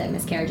people know that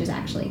miscarriages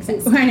actually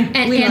exist.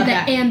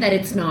 And that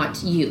it's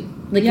not you.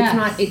 Like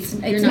Yes. it's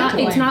You're not not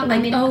it's not like,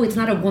 I mean- it's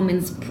not a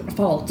woman's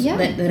fault. Yeah.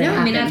 That it no,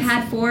 I mean, happens.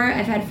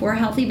 I've had four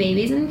healthy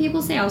babies, and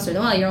people say also,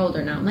 well, you're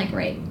older now. I'm like,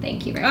 great,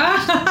 thank you very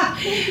much.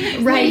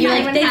 Right, you're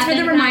like, thanks for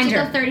the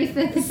reminder.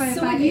 35th.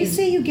 So when you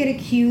say you get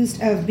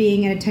accused of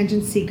being an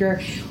attention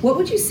seeker, what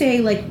would you say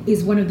like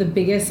is one of the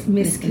biggest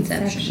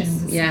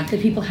misconceptions Yeah. that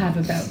people have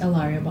about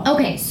Ilaria Baldwin?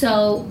 Okay,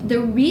 so the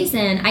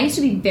reason I used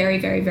to be very,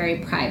 very, very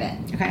private.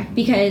 Okay.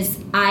 Because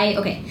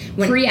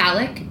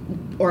Pre-Alec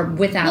or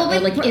without, or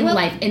like in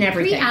life, in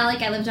everything.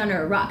 Pre-Alec, I lived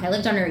under a rock. I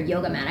lived under a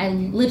yoga mat. I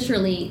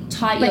literally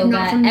taught But yoga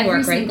not from New every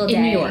York, right? single In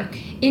day. New York.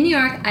 In New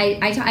York,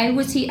 I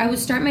would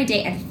start my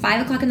day at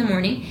 5 o'clock in the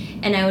morning,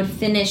 and I would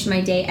finish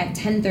my day at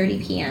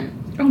 10:30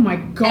 p.m. Oh my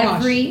gosh.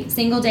 Every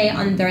single day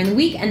during the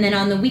week, and then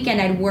on the weekend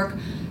I'd work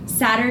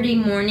Saturday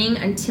morning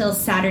until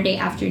Saturday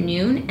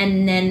afternoon,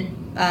 and then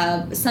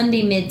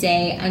Sunday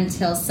midday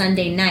until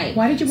Sunday night.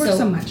 Why did you work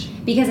so much?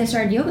 Because I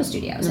started yoga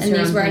studios, That's and your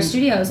these own were our thing.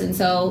 studios, and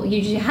so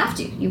you have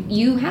to.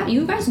 You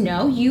guys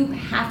know you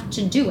have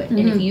to do it, and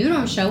if you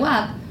don't show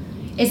up,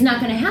 it's not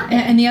going to happen.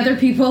 And the other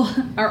people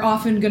are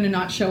often going to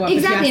not show up.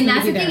 Exactly, and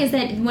that's the the thing is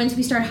that once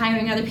we start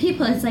hiring other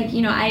people, it's like,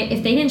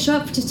 if they didn't show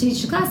up to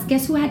teach the class,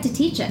 guess who had to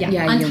teach it?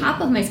 Yeah, On you.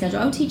 top of my schedule,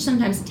 I would teach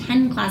sometimes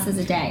 10 classes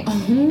a day.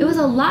 It was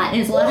a lot,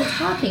 and it's a lot of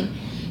talking.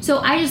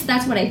 So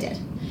that's what I did.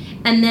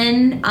 And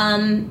then I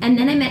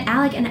met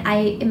Alec, and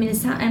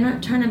I'm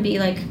not trying to be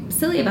like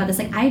silly about this.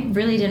 Like, I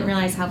really didn't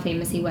realize how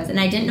famous he was, and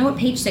I didn't know what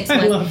Page Six was.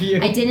 I love you.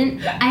 I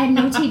had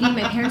no TV.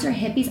 My parents are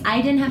hippies.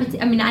 I didn't have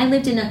I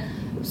lived in a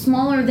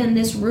smaller than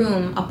this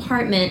room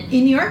apartment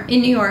In New York?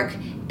 in New York,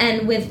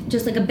 and with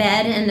just like a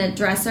bed and a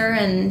dresser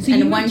and So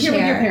you one moved chair.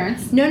 here with your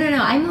parents? No.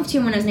 I moved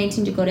here when I was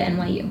 19 to go to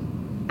NYU.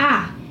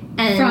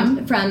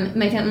 And from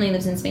my family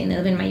lives in Spain. They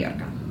live in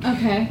Mallorca.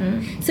 Okay.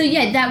 So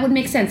yeah, that would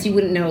make sense. You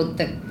wouldn't know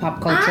the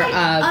pop culture of.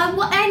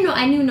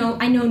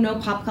 I know no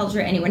pop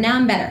culture anywhere. Now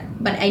I'm better,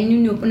 but I knew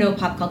no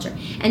pop culture.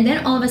 And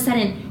then all of a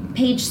sudden,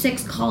 Page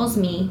Six calls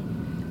me.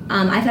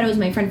 I thought it was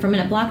my friend from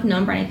a blocked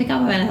number, and I pick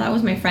up, and I thought it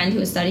was my friend who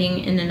was studying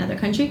in another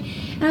country.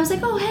 And I was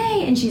like, oh,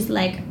 hey. And she's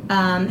like,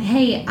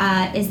 hey,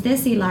 is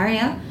this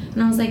Ilaria?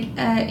 And I was like,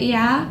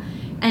 yeah.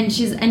 And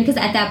because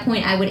at that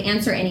point I would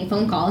answer any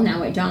phone call.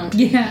 Now I don't.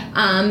 Yeah.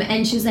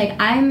 And she's like,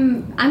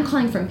 I'm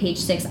calling from Page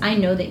Six. I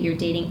know that you're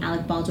dating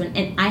Alec Baldwin,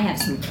 and I have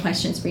some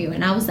questions for you.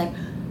 And I was like,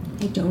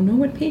 I don't know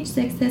what Page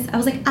Six is. I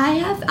was like, I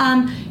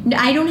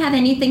don't have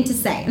anything to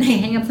say. And I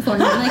hang up the phone,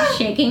 and I'm like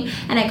shaking,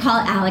 and I call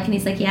Alec, and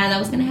he's like, yeah, that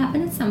was gonna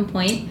happen at some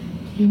point.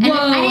 And Whoa,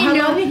 I didn't how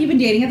know. long had you been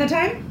dating at the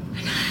time?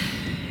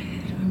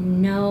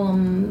 No,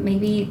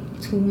 maybe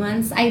 2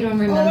 months. I don't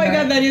remember. Oh my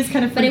god, that is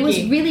kind of But freaky. it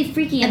was really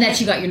freaky. and that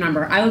she got your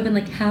number. I would have been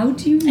like, how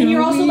do you know? And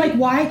you're also me? like,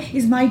 why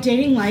is my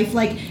dating life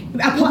like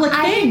a public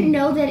I thing? didn't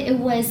know that it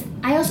was.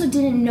 I also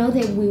didn't know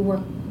that we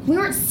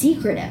weren't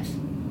secretive.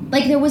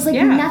 Like there was like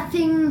Yeah.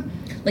 nothing.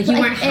 Like you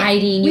weren't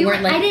hiding. You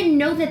weren't like. I didn't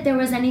know that there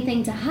was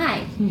anything to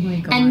hide. Oh my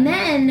god. And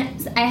then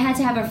I had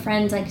to have a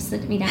friend like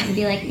sit me down and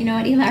be like, you know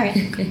what, Ilaria,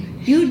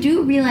 you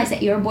do realize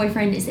that your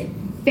boyfriend is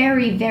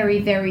very, very,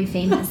 very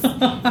famous.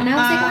 And I was like,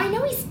 well, I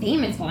know he's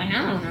famous, but like,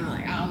 I don't know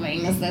like how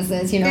famous this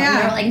is, Yeah. And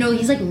they were like, no,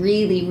 he's like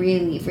really,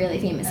 really, really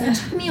famous. And it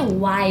took me a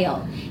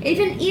while,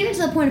 even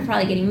to the point of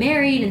probably getting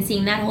married and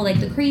seeing that whole like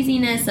the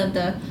craziness of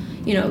the.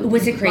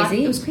 Was it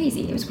crazy? It was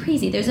crazy. It was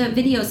crazy. There's a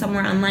video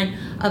somewhere online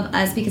of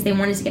us because they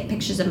wanted to get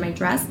pictures of my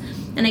dress,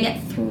 and I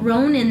get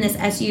thrown in this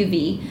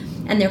SUV,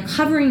 and they're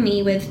covering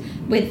me with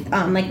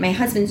like my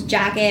husband's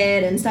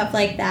jacket and stuff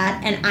like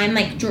that, and I'm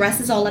like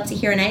dresses all up to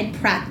here, and I had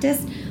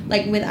practiced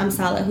like with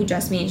Amsala who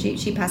dressed me, and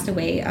she passed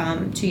away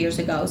 2 years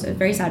ago, so it's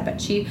very sad,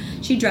 but she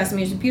dressed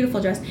me. It was a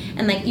beautiful dress,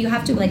 and like you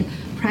have to like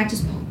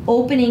practice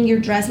opening your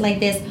dress like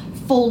this,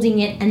 folding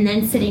it, and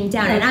then sitting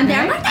down, and I'm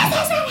there. I'm like,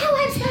 this is not how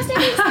I'm supposed to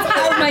be.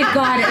 Oh my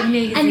god,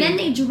 amazing. And then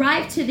they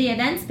drive to the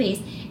event space,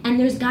 and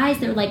there's guys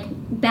that are like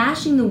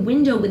bashing the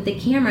window with the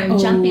camera and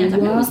jumping on top.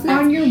 It was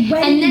nuts. On your wedding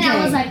And then day.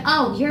 I was like,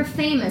 oh, you're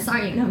famous,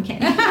 aren't you? No, I'm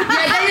kidding. now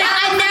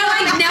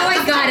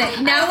I got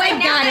it. Now I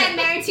now got that it. I'm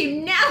married to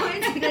you, now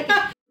it's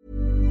like,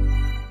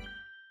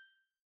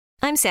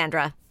 I'm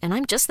Sandra, and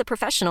I'm just the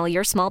professional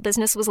your small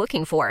business was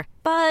looking for.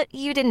 But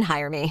you didn't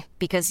hire me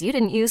because you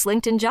didn't use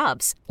LinkedIn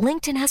Jobs.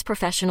 LinkedIn has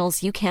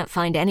professionals you can't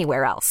find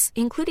anywhere else,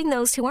 including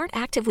those who aren't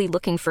actively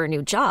looking for a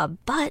new job,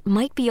 but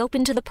might be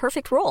open to the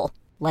perfect role,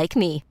 like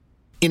me.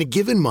 In a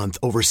given month,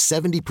 over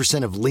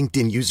 70% of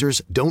LinkedIn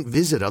users don't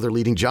visit other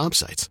leading job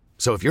sites.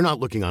 So if you're not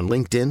looking on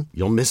LinkedIn,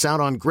 you'll miss out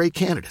on great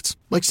candidates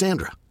like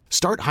Sandra.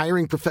 Start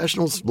hiring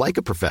professionals like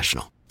a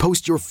professional.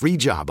 Post your free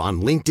job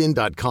on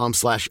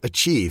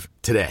linkedin.com/achieve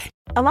today.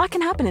 A lot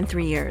can happen in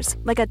 3 years,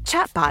 like a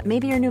chatbot may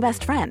be your new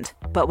best friend.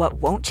 But what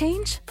won't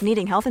change?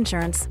 Needing health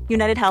insurance.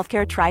 United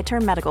Healthcare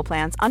Tri-Term Medical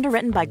Plans,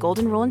 underwritten by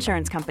Golden Rule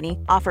Insurance Company,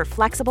 offer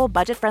flexible,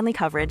 budget-friendly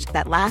coverage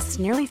that lasts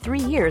nearly 3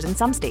 years in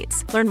some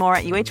states. Learn more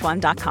at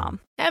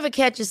uh1.com. Ever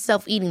catch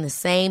yourself eating the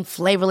same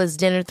flavorless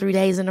dinner 3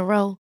 days in a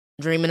row?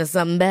 Dreaming of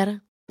something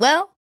better?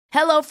 Well,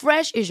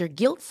 HelloFresh is your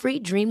guilt-free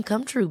dream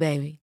come true,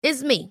 baby.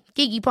 It's me,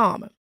 Keke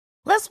Palmer.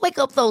 Let's wake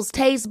up those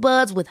taste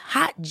buds with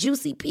hot,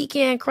 juicy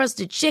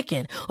pecan-crusted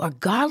chicken or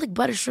garlic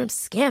butter shrimp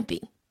scampi.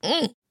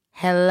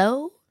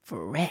 Hello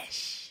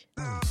Fresh.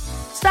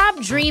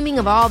 Stop dreaming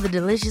of all the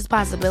delicious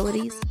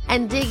possibilities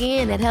and dig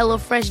in at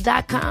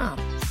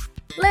HelloFresh.com.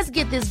 Let's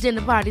get this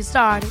dinner party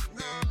started.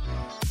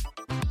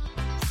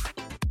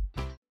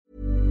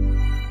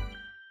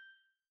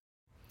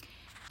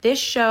 This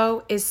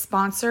show is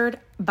sponsored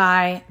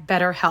by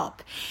BetterHelp.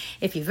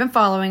 If you've been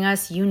following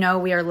us, you know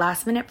we are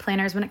last-minute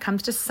planners when it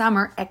comes to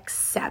summer,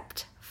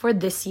 except for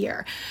this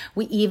year.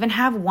 We even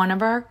have one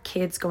of our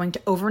kids going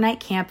to overnight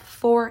camp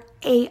for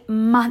a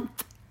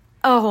month,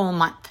 a whole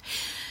month.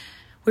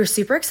 We're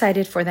super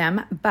excited for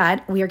them,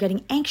 but we are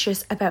getting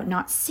anxious about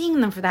not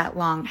seeing them for that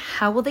long.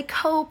 How will they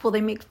cope? Will they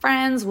make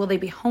friends? Will they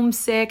be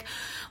homesick?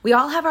 We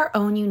all have our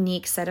own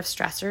unique set of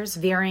stressors,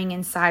 varying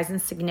in size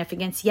and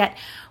significance, yet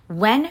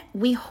when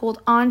we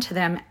hold on to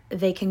them,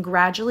 they can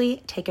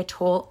gradually take a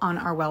toll on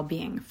our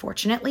well-being.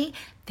 Fortunately,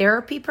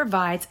 therapy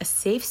provides a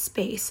safe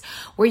space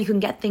where you can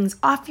get things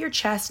off your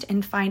chest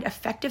and find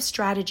effective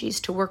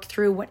strategies to work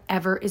through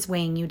whatever is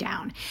weighing you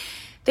down.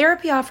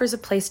 Therapy offers a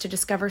place to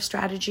discover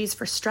strategies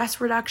for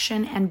stress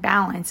reduction and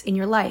balance in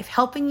your life,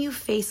 helping you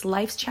face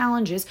life's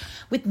challenges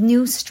with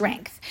new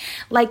strength.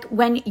 Like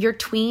when your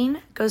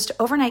tween goes to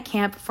overnight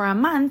camp for a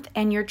month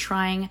and you're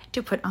trying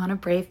to put on a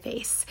brave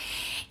face.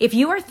 If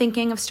you are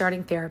thinking of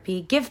starting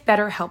therapy, give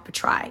BetterHelp a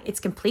try. It's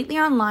completely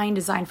online,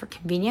 designed for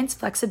convenience,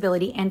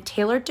 flexibility, and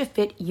tailored to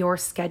fit your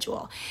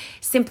schedule.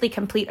 Simply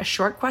complete a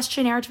short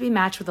questionnaire to be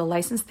matched with a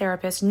licensed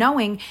therapist,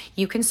 knowing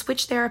you can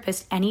switch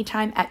therapists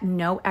anytime at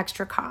no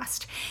extra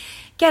cost.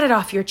 Get it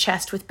off your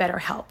chest with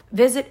BetterHelp.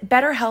 Visit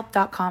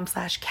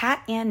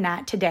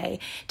betterhelp.com/catandnat today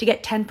to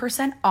get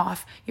 10%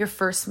 off your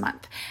first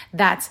month.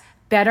 That's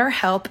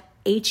BetterHelp,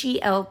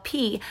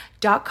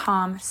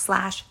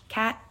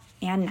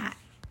 HELP.com/catandnat.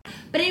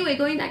 But anyway,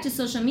 going back to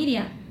social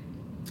media,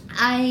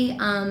 I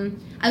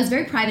was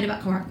very private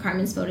about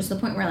Carmen's photos to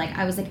the point where like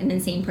I was like an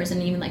insane person,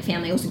 and even like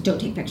family, I was like,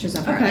 don't take pictures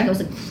of her. Okay. Like I was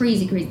like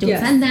crazy, don't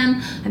send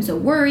them. I'm so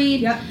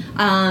worried. Yep.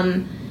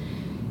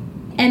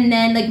 And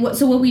then like what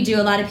we do,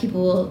 a lot of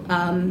people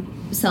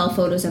sell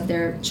photos of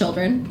their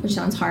children, which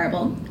sounds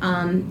horrible,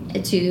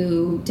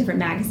 to different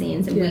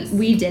magazines, and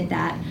we did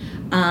that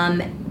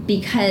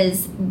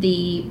because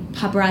the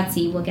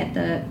paparazzi will get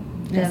the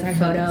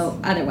photo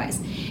otherwise,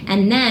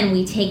 and then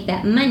we take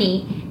that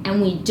money and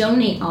we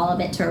donate all of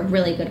it to a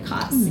really good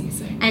cause.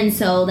 Amazing. And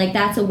so like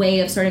that's a way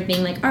of sort of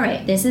being like, all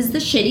right, this is the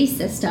shitty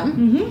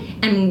system,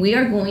 and we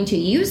are going to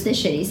use the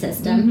shitty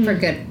system for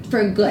good.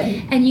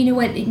 And you know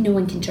what? No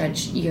one can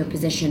judge your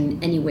position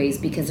anyways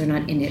because they're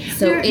not in it.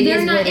 So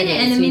they're not in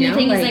it. And I mean, the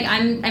thing is, like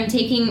I'm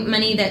taking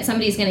money that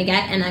somebody's going to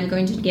get, and I'm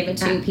going to give it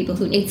to people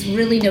who. It's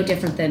really no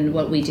different than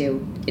what we do.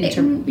 Yes,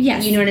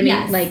 you know what I mean.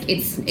 Yes. Like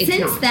it's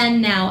Since not.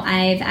 then, now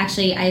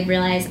I've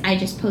realized I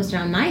just posted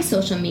on my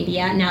social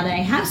media now that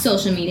I have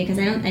social media, because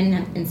I didn't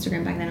have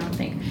Instagram back then, I don't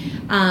think.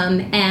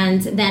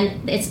 And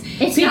then it's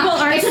People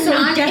are it's a so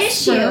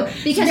non-issue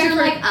desperate. because you're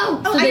like,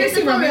 so I there's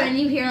see a photo, Roman. and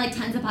you hear like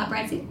tons of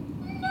paparazzi.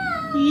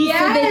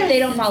 Yes. So they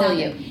don't follow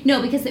you.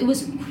 No, because it was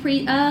so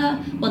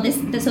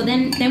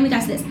then we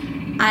got to this.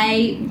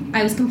 I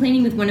was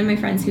complaining with one of my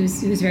friends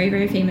who's very,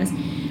 very famous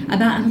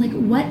about, I'm like,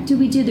 what do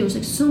we do? There was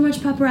like so much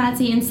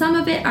paparazzi, and some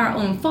of it our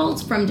own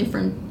faults from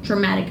different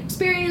traumatic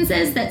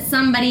experiences that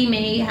somebody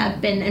may have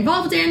been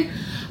involved in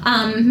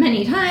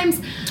many times,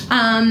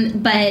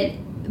 but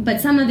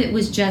some of it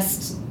was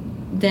just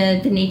the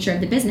nature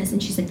of the business.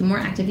 And she's like, the more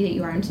active that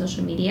you are on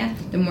social media,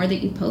 the more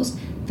that you post,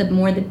 the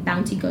more the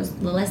bounty goes,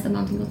 the less the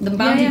bounty goes. The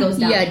bounty goes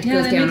down. Yeah, it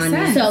goes down on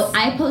you. So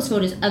I post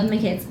photos of my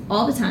kids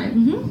all the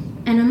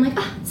time, and I'm like,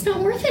 it's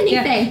not worth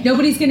anything. Yeah.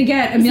 Nobody's going to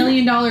get $1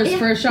 million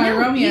for a shot of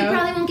Romeo. You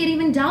probably won't get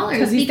even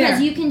dollars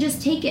because you can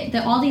just take it.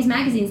 All these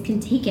magazines can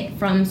take it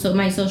from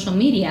my social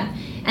media,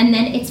 and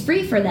then it's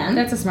free for them.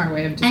 That's a smart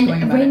way of just and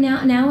going about right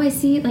it. now I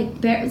see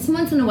like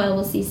once in a while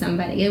we'll see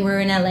somebody. We're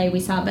in LA, we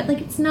saw, but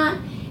like it's not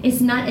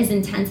as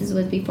intense as it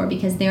was before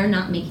because they're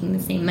not making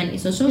the same money.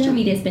 So social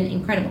media has been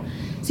incredible.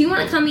 So you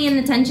want to call me an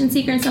attention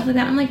seeker and stuff like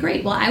that? I'm like,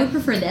 great. Well, I would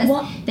prefer this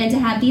than to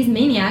have these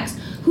maniacs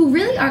who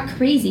really are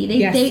crazy.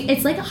 They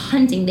it's like a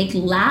hunting. They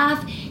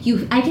laugh.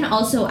 I can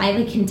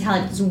tell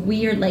like this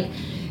weird like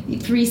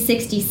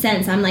 360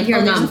 sense. I'm like,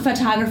 there's a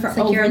photographer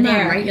over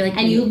there, right? You're like,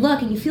 and you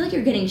look and you feel like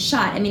you're getting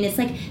shot. I mean, it's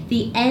like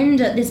the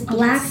end of this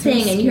black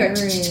thing, and you hear.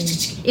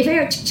 If I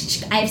hear,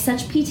 I have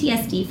such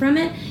PTSD from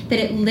it that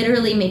it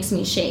literally makes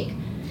me shake.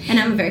 And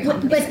I'm very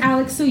confident. But is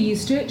Alex so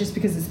used to it just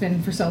because it's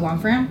been for so long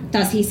for him?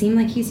 Does he seem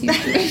like he's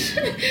used to it?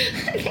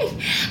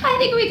 I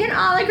think we can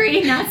all agree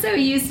he's not so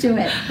used to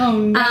it.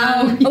 Oh,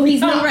 no.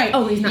 He's not. Right.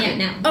 Oh, he's not.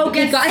 Yeah, no.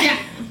 Okay, got it.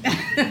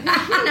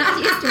 I'm not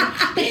used to it.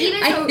 But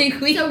even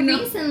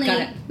recently,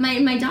 got it.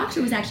 my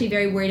doctor was actually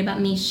very worried about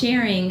me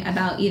sharing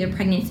about either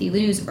pregnancy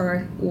news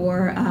or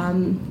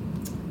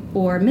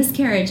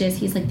miscarriages.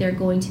 He's like, they're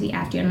going to be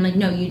after you. And I'm like,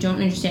 no, you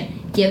don't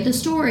understand. Give the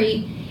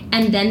story,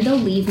 and then they'll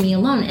leave me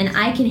alone, and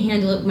I can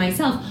handle it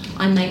myself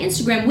on my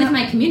Instagram with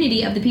my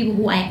community of the people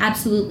who I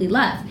absolutely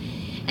love.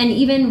 And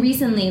even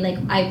recently, like,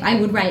 I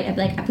would write, I'd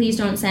be like, please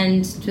don't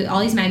send to all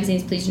these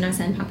magazines, please do not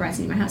send paparazzi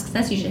to my house, because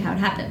that's usually how it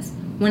happens.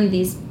 One of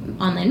these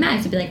online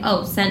mags would be like,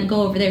 oh,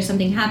 go over there,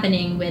 something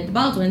happening with the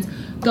Baldwins,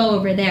 go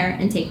over there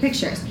and take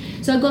pictures.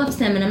 So I go up to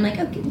them and I'm like,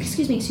 oh,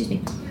 excuse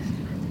me.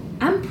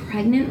 I'm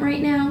pregnant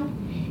right now,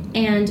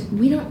 and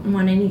we don't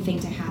want anything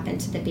to happen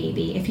to the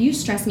baby. If you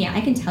stress me out,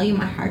 I can tell you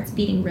my heart's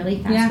beating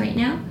really fast right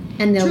now.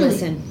 And they'll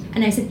listen.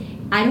 And I said,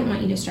 I don't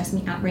want you to stress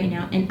me out right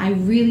now, and I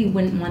really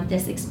wouldn't want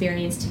this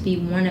experience to be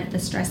one of the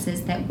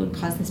stresses that would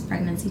cause this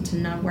pregnancy to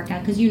not work out,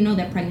 because you know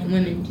that pregnant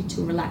women need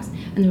to relax.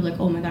 And they're like,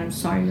 oh my God, I'm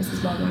sorry,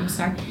 Mrs. Baldwin, I'm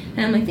sorry.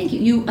 And I'm like, thank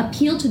you. You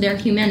appeal to their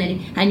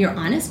humanity, and you're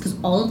honest, because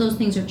all of those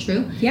things are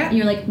true. Yeah. And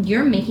you're like,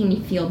 you're making me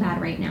feel bad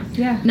right now.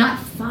 Yeah. Not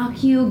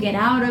fuck you, get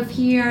out of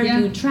here,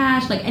 you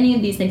trash, like any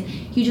of these things.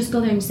 You just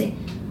go there and say,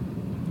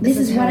 this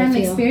is what I'm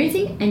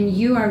experiencing, and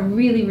you are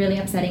really, really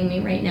upsetting me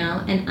right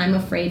now, and I'm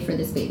afraid for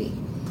this baby.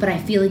 But I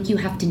feel like you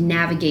have to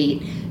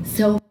navigate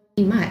so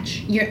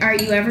much. You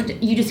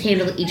just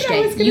handle it each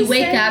day. You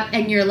wake up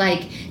and you're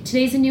like,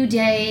 today's a new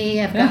day.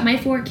 I've got my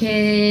 4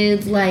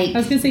 kids. Like, I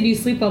was gonna say, do you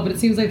sleep well? But it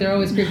seems like they're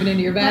always creeping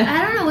into your bed.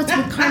 I don't know what's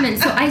with Carmen.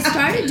 So I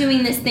started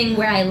doing this thing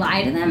where I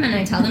lie to them and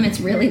I tell them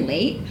it's really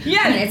late.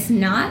 Yeah, and it's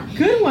not.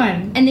 Good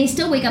one. And they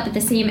still wake up at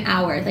the same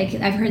hour. Like,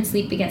 I've heard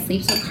sleep begets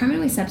sleep. So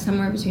Carmen wakes up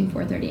somewhere between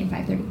 4:30 and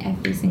 5:30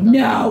 every single day.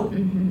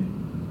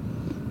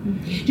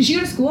 Does she go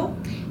to school?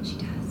 She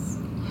does.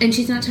 And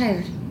she's not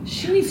tired.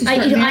 She needs to start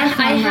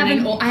I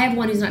have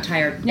one who's not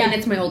tired, and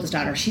it's my oldest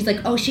daughter. She's like,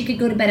 oh, she could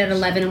go to bed at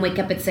 11 and wake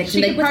up at 6.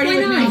 She could party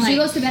with me. If she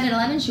goes to bed at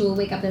 11, she will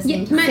wake up the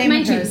same time.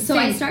 Mine too. So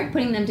I start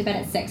putting them to bed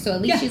at 6. So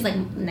at least she's like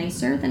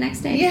nicer the next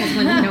day. Because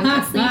when they don't go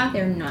to sleep,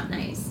 they're not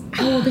nice.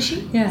 How old is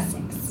she? Yeah.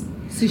 6.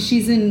 So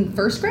she's in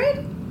first grade?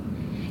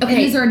 Okay. And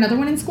is there another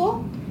one in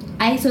school?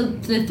 So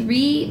the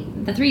three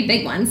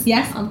big ones.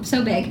 Yes.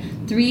 So big.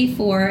 3,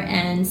 4,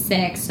 and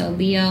 6. So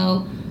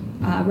Leo,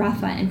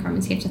 Rafa, and Carmen.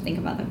 So you have to think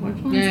about the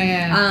fourth ones.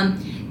 Yeah.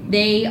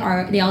 They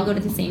all go to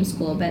the same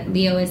school, but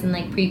Leo is in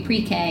like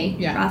pre-K,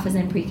 Rafa's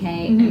in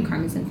pre-K, and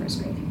Carmen's in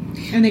first grade.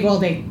 And they go all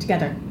day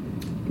together.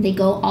 They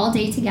go all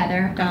day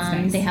together. That's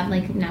nice. They have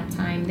like nap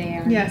time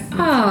there. Yes. Oh,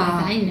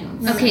 I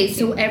know. Okay,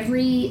 so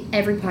every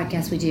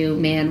podcast we do,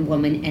 man,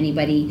 woman,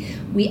 anybody,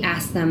 we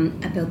ask them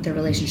about their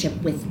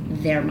relationship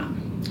with their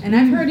mom. And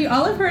I've heard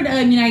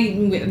I mean,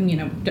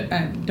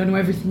 I don't know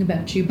everything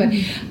about you, but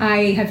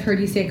I have heard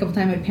you say a couple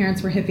times my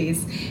parents were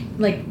hippies.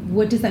 Like,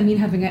 what does that mean,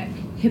 having a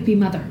hippie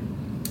mother?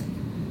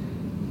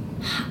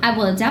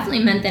 Well, it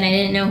definitely meant that I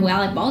didn't know who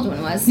Alec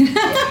Baldwin was.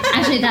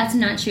 Actually, that's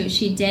not true.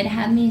 She did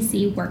have me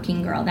see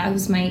Working Girl. That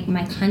was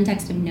my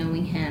context of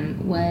knowing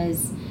him,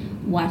 was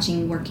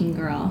watching Working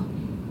Girl.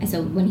 And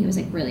so when he was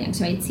like really young.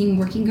 So I had seen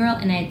Working Girl,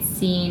 and I had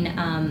seen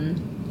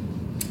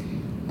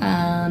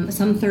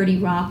some 30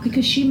 Rock.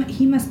 Because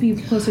he must be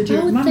closer to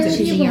your mom.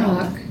 30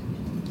 Rock.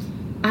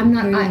 I'm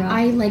not.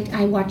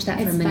 I watched that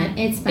for a minute.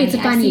 It's funny. It's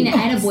funny. I've seen it. I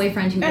had a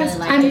boyfriend who really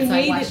liked it, so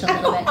I watched a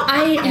little bit.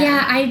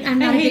 I'm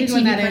not a big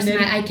TV person.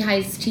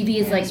 Guys, TV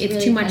is like, it's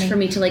really too much for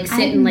me to like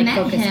sit and like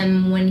focus. I met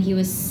him when he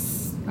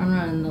was, I don't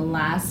know, in the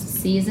last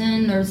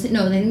season, or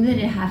no, I think they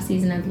did a half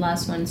season of the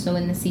last one. So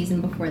in the season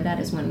before that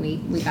is when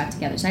we got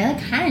together. So I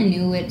like kind of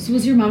knew it. So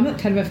was your mom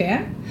kind of a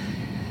fan?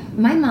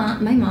 My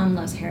mom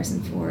loves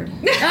Harrison Ford.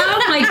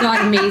 Oh my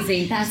God,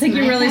 amazing! That's like,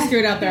 you're really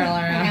screwed out there,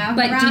 Laura. Yeah,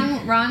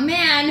 but wrong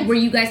man. Were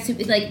you guys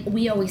like,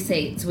 we always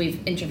say? So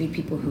we've interviewed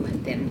people who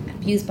have been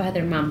abused by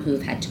their mom, who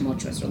have had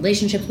tumultuous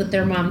relationships with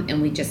their mom,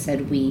 and we just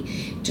said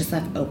we just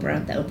left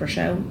Oprah, the Oprah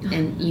show,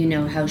 and you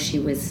know how she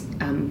was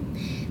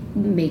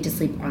made to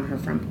sleep on her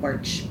front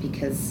porch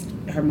because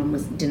her mom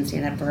didn't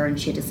stand up for her, and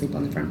she had to sleep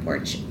on the front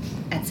porch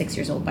at 6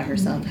 years old by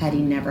herself. Had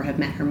he never have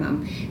met her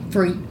mom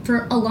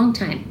for a long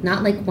time,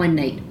 not like one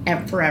night,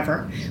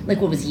 forever, like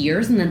what was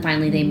years, and then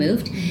finally they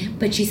moved.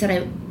 But she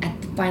said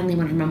finally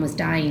when her mom was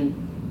dying,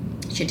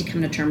 she had to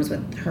come to terms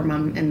with her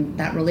mom and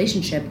that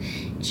relationship.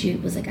 She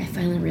was like, I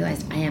finally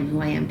realized I am who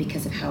I am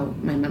because of how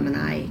my mom and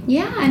I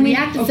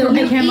reacted. So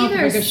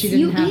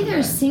you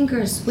either sink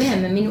or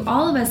swim. I mean,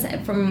 all of us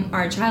from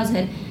our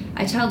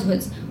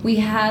childhoods, we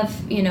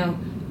have,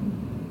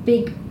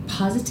 big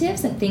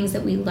positives of things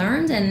that we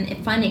learned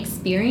and fun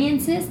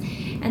experiences,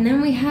 and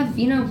then we have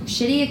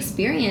shitty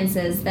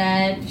experiences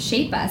that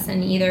shape us,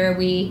 and either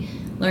we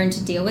learn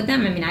to deal with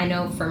them. I mean, I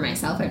know for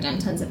myself, I've done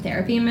tons of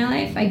therapy in my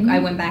life. I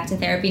went back to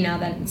therapy now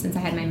that since I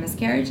had my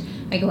miscarriage.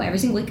 I go every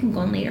single week. I'm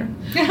going later.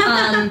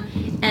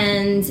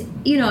 And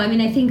I mean,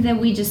 I think that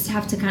we just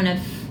have to kind of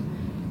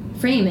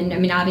frame, and I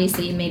mean,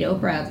 obviously it made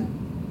Oprah.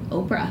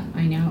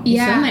 I know.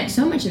 Yeah.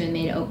 So much of it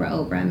made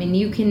Oprah. I mean,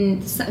 you can,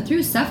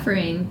 through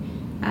suffering,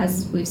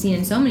 as we've seen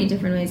in so many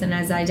different ways, and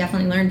as I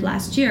definitely learned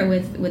last year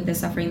with the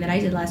suffering that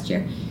I did last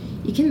year,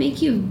 it can make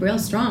you real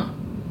strong.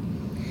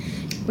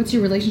 What's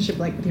your relationship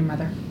like with your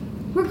mother?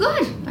 We're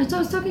good. I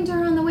was talking to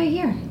her on the way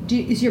here.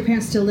 Does your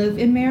parents still live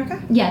in America?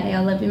 Yeah, they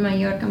all live in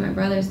Mallorca. My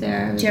brother's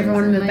there. Do you ever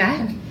want to move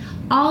back?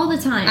 All the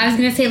time. I was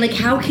gonna say, like,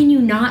 how can you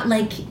not,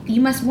 like, you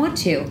must want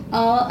to.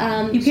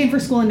 You came for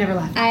school and never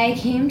left. I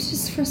came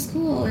just for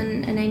school,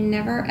 and I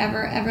never,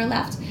 ever, ever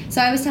left.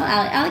 So I always tell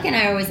Alec and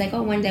I are always like,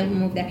 oh, one day we'll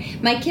move there.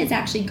 My kids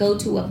actually go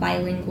to a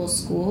bilingual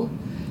school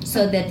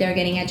so that they're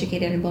getting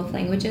educated in both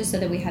languages so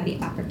that we have the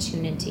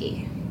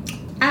opportunity.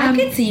 I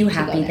could see you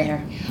happy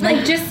there.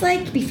 Like, just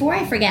like... Before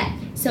I forget,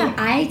 so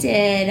I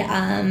did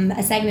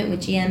a segment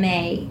with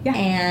GMA,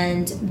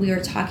 and we were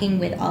talking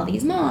with all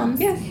these moms.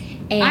 Yes.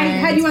 And I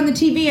had you on the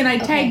TV, and I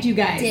tagged you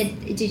guys.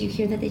 Did you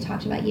hear that they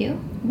talked about you?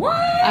 What?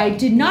 I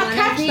did not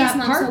catch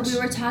that part. So we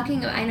were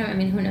talking,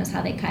 who knows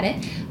how they cut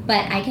it,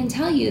 but I can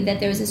tell you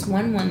that there was this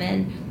one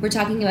woman, we're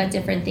talking about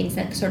different things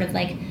that sort of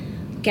like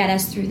get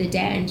us through the day,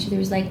 and she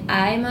was like,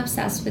 I'm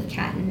obsessed with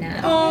Kat and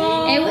Nat.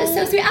 Oh. It was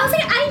so sweet. I was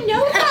like, I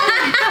know that.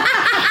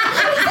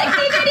 I was like,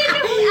 maybe I didn't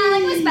know who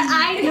Alec was, but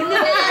I know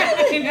that.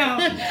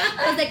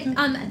 I was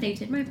like, they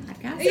did my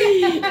podcast.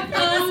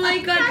 Oh my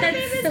god,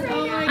 that's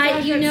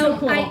so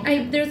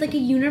cool. There's like a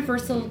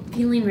universal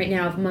feeling right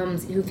now of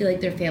moms who feel like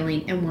they're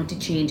failing and want to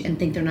change and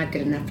think they're not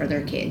good enough for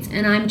their kids.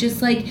 And I'm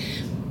just like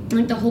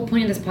the whole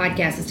point of this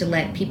podcast is to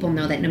let people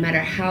know that no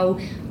matter how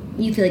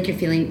you feel like you're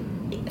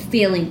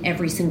failing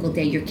every single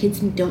day, your kids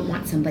don't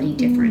want somebody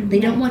different. They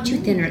don't want you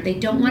thinner. They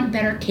don't want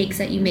better cakes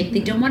that you make.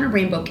 They don't want a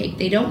rainbow cake.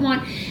 They don't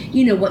want,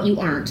 what you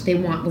aren't. They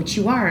want what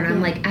you are. And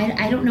I'm like,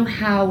 I don't know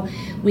how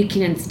we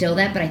can instill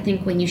that, but I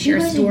think when you share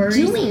stories,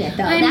 doing it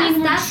though.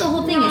 That's the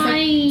whole thing. It's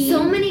like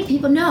so many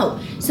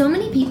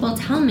people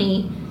tell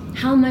me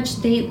how much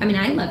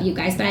I love you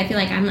guys, but I feel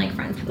like I'm like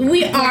friends.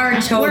 We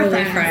are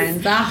totally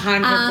friends.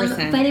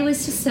 100%. But it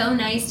was just so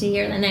nice to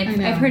hear, and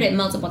I've heard it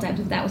multiple times,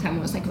 but that was how it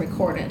was like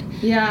recorded.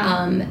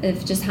 Yeah.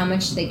 Of just how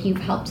much like you've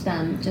helped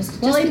them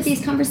just with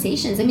these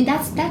conversations. I mean,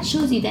 that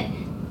shows you that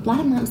a lot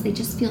of moms, they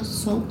just feel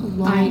so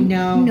alone. I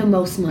know.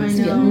 Most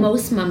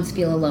moms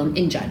feel alone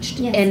and judged.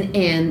 Yes.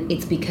 And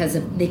it's because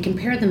they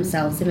compare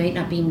themselves. They might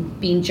not be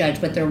being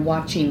judged, but they're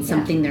watching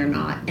something they're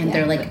not, and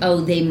they're like,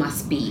 oh, they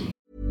must be.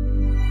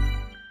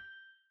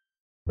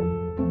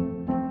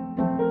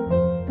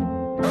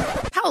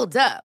 Hold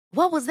up.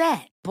 What was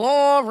that?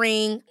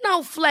 Boring.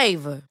 No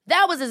flavor.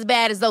 That was as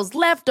bad as those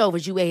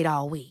leftovers you ate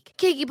all week.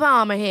 Keke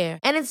Palmer here,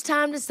 and it's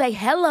time to say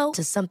hello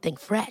to something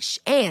fresh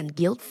and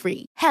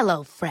guilt-free.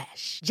 Hello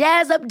Fresh.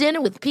 Jazz up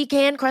dinner with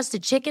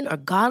pecan-crusted chicken or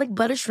garlic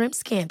butter shrimp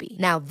scampi.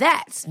 Now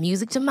that's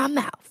music to my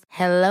mouth.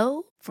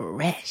 Hello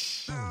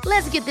Fresh.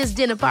 Let's get this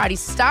dinner party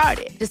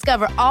started.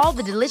 Discover all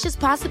the delicious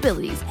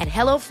possibilities at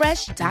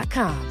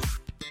HelloFresh.com.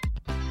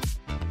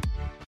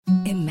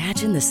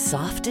 Imagine the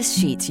softest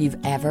sheets you've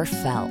ever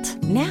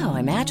felt. Now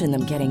imagine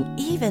them getting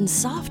even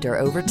softer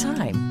over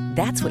time.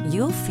 That's what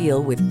you'll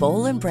feel with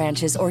Boll &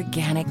 Branch's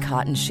organic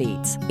cotton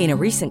sheets. In a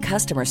recent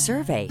customer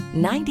survey,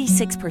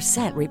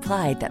 96%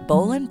 replied that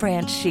Boll &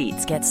 Branch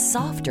sheets get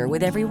softer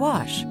with every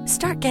wash.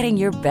 Start getting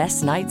your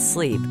best night's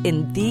sleep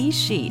in these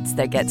sheets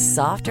that get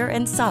softer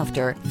and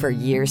softer for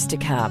years to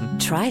come.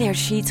 Try their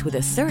sheets with a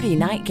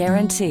 30-night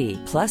guarantee.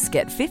 Plus,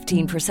 get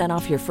 15%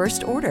 off your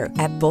first order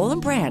at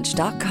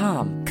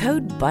bollandbranch.com.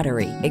 Code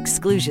BUTTERY.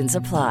 Exclusions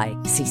apply.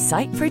 See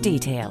site for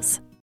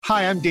details.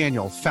 Hi, I'm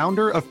Daniel,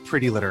 founder of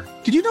Pretty Litter.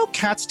 Did you know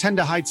cats tend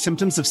to hide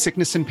symptoms of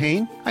sickness and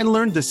pain? I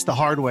learned this the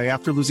hard way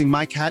after losing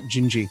my cat,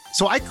 Gingy.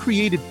 So I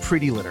created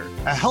Pretty Litter,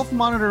 a health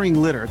monitoring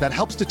litter that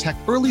helps detect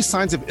early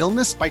signs of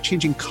illness by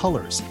changing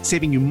colors,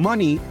 saving you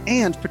money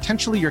and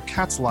potentially your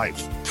cat's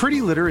life.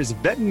 Pretty Litter is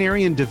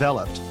veterinarian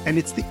developed, and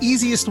it's the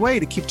easiest way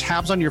to keep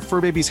tabs on your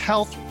fur baby's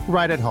health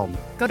right at home.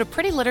 Go to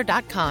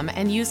prettylitter.com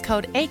and use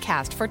code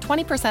ACAST for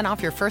 20%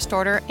 off your first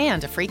order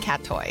and a free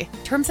cat toy.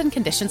 Terms and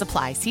conditions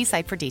apply. See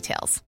site for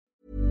details.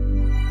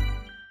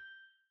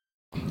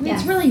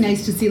 It's really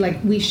nice to see,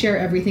 like, we share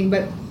everything,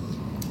 but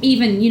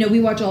even,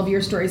 we watch all of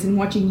your stories, and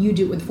watching you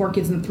do it with 4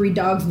 kids and 3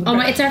 dogs.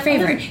 And it's our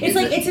favorite.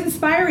 It's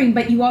inspiring,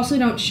 but you also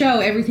don't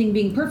show everything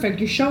being perfect.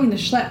 You're showing the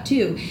schlep,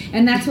 too.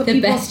 And that's what the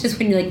best is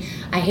when you're like,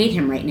 I hate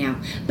him right now,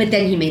 but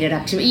then he made it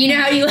up to me. You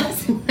know how he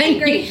was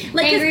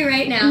angry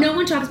right now. No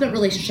one talks about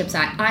relationships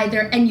either,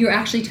 and you're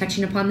actually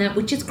touching upon that,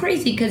 which is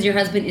crazy because your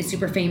husband is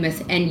super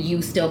famous, and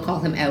you still call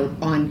him out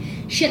on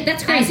shit.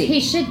 That's crazy. As he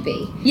should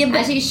be. Yeah,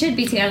 but as he should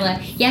be, Taylor.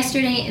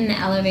 Yesterday in the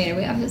elevator,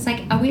 we always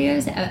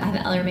have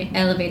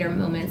elevator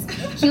moments.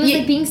 He was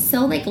like being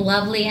so like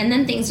lovely, and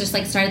then things just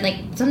like started like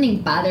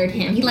something bothered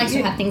him. He likes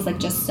to have things like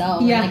just so,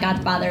 and like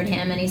God bothered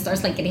him, and he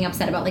starts like getting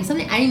upset about like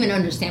something. I don't even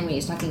understand what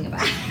he's talking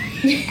about.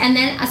 And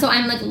then so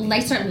I'm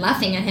like start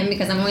laughing at him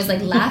because I'm always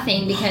like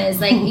laughing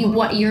because like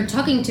you're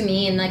talking to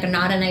me in like a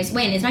not a nice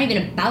way, and it's not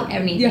even about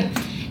anything.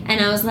 Yeah. And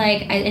I was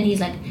like, and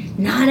he's like,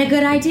 not a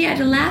good idea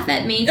to laugh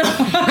at me. And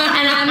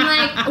I'm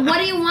like, what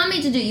do you want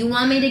me to do? You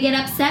want me to get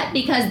upset?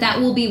 Because that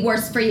will be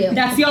worse for you.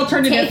 That's the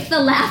alternative. Take the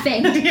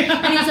laughing.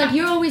 Yeah. And he's like,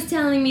 you're always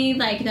telling me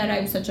like that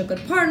I'm such a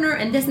good partner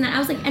and this and that. I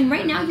was like, and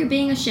right now you're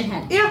being a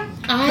shithead. Yeah.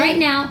 Right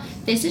now,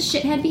 this is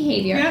shithead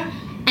behavior. Yeah.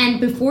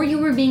 And before you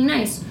were being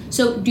nice.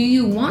 So do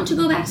you want to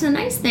go back to the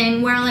nice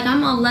thing where like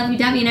I'm all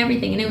lovey-dovey and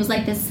everything? And it was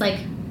like this like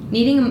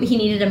he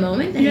needed a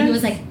moment. And he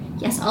was like,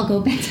 yes, I'll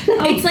go back to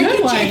that.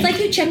 It's like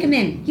you check him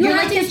in. You're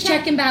have like to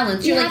check and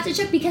balance. You have to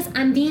check because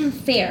I'm being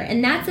fair.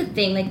 And that's the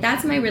thing. Like,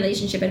 that's my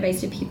relationship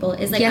advice to people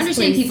is, like,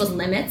 understand people's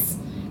limits.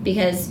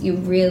 Because you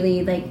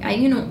really, like, I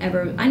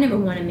never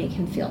want to make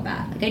him feel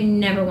bad. Like, I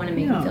never want to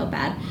make him feel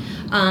bad.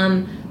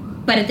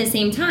 But at the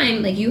same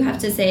time, like, you have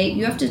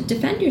to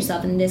defend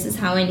yourself, and this is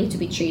how I need to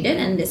be treated,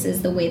 and this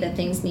is the way that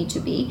things need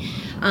to be.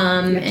 You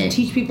have to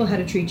teach people how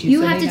to treat you.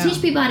 You have to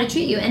teach people how to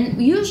treat you.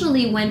 And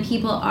usually when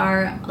people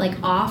are, like,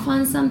 off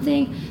on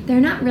something, they're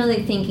not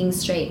really thinking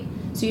straight.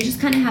 So you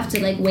just kind of have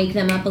to, like, wake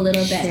them up a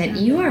little bit. Shit,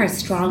 you are a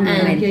strong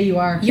woman. Yeah, you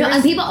are.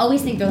 And people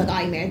always think they're like, oh,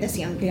 I married this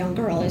young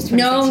girl who's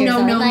 26 years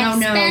old. No.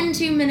 Spend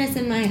 2 minutes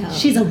in my house.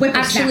 She's a whippersnapper.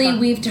 Actually,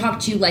 we've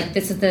talked to you, like,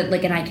 this is the,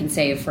 like, and I can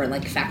say for,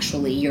 like,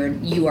 factually,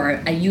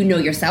 you know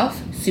yourself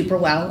super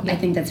well. Yeah. I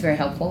think that's very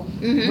helpful,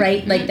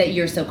 right? Like, that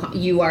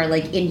you are,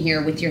 like, in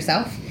here with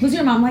yourself. Was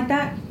your mom like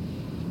that?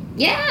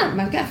 Yeah,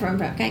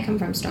 I come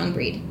from strong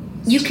breed.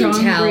 You can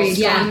tell.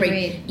 Strong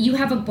breed. You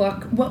have a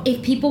book. Well,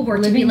 if people were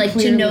to be like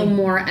to know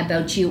more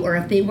about you, or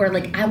if they were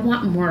like, I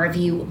want more of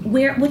you,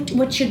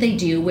 what should they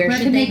do? Where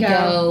should they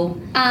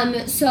go?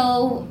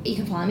 So you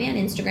can follow me on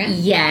Instagram.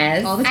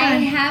 Yes, all the time. I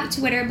have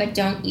Twitter, but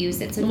don't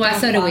use it. So well,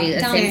 so do we.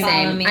 Don't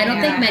follow me. I don't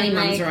think many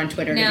moms are on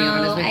Twitter. To be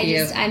honest with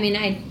you,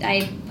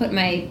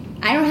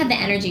 I don't have the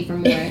energy for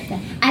more.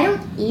 I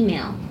don't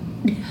email.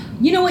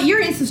 You know what?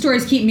 Your Insta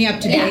stories keep me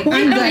up to date. Yeah,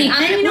 I'm good.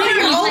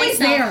 You're always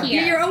there.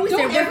 Here. You're always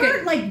there. Don't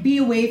ever like be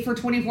away for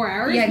 24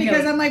 hours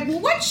because I'm like,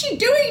 well, what's she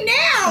doing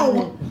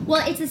now?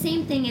 Well, it's the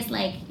same thing as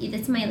like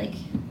it's my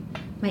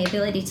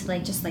ability to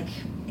like just like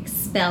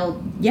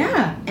expel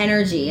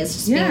energy. It's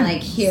just being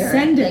like here,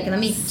 send it. Like, let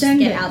me just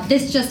get out.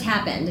 This just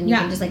happened, and you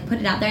can just like put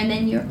it out there, and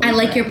then you're. I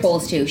like your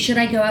polls too. Should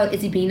I go out?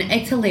 Is he being?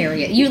 It's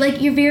hilarious.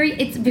 You're very.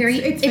 It's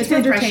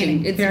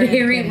refreshing. It's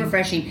very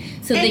refreshing.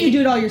 So you do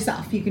it all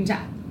yourself. You can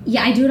tell.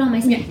 Yeah, I do it all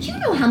myself. Yeah. You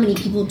know how many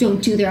people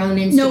don't do their own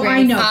Instagram? No,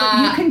 I know,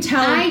 but you can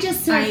tell. I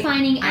just start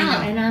finding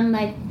out, and I'm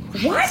like,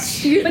 what?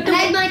 But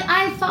I'm like,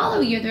 I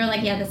follow you. They're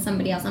like, yeah, that's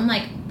somebody else. I'm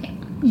like, okay.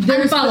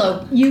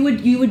 Unfollow. You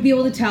would be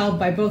able to tell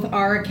by both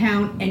our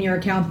account and your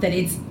account that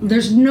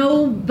there's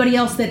nobody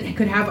else that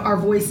could have our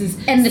voices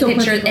and the so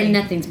pictures perfectly. And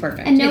nothing's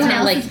perfect. And no one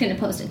else is going to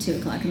post at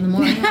 2:00 in the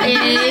morning.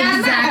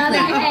 Exactly.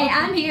 Hey,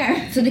 I'm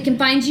here. So they can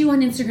find you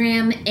on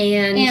Instagram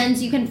and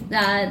you can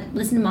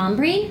listen to Mom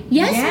Brain.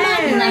 Yes,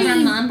 I love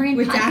our Mom Brain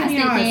with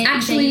podcast.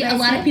 Actually, a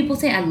lot of people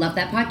say I love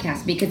that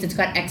podcast because it's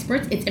got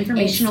experts. It's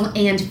informational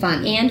and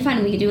fun.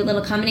 We do a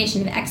little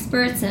combination of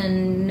experts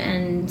and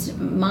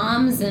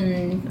moms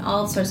and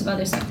all sorts of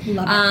other stuff.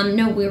 Love it.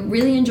 No, we're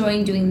really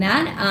enjoying doing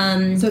that.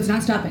 So it's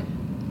not stopping.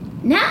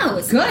 No,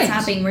 it's not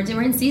stopping.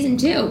 We're in season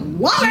 2.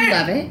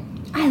 Love it.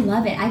 I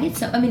love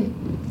it.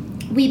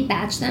 We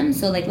batch them.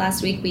 So like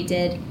last week we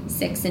did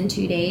 6 in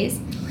 2 days.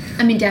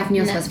 I mean, Daphne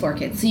also has 4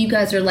 kids, so you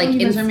guys are like,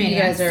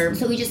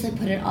 So we just like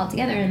put it all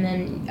together, and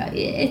then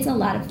it's a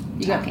lot of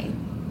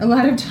talking. A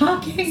lot of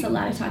talking. It's a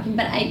lot of talking,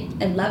 but I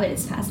love it.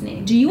 It's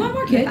fascinating. Do you want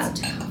more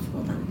kids?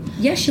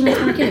 Yes, she wants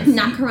more kids.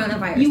 Not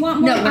coronavirus. You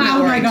want more? No,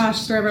 oh my gosh,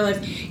 Story of Our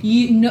Lives.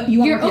 You want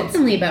You're more kids.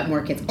 openly about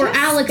more kids. Or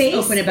Alex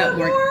open about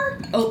more.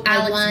 Oh,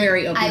 Alex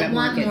very open about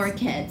more kids. I want more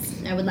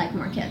kids. I would like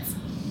more kids.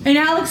 And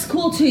Alex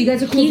cool too. You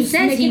guys are cool. He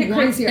says he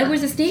wants. That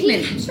was a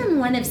statement. He comes from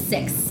one of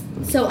 6,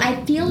 so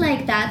I feel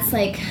like that's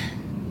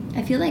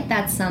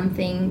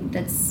something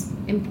that's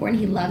important.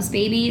 He loves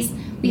babies.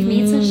 We've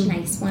made such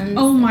nice ones.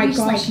 Oh my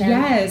gosh,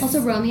 yes.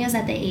 Also, Romeo's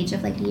at the age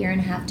of like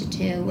 1.5 to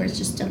 2, where it's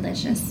just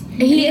delicious.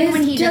 He is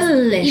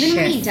delicious. Even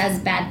when he does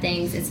bad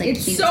things, it's like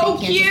it's so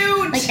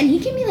cute. Like, and he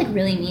can be like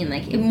really mean,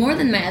 like more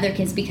than my other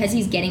kids, because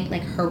he's getting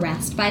like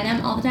harassed by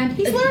them all the time.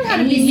 He's learned how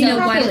to be mean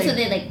properly. So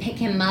they like pick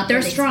him up. They're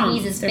they strong.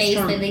 Squeeze his face.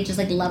 They just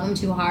like love him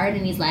too hard,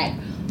 and he's like,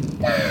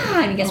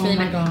 and he gets really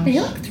mad. Gosh. But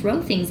he'll like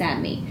throw things at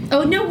me.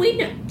 Oh no, we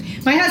know.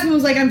 My husband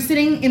was like, I'm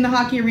sitting in the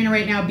hockey arena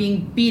right now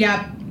being beat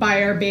up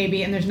by our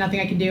baby, and there's nothing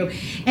I can do.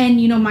 And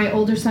you know, my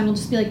older son will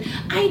just be like,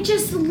 I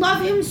just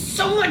love him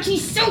so much.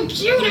 He's so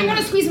cute. I want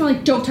to squeeze him. I'm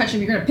like, don't touch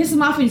him. You're gonna piss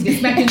him off, and he's gonna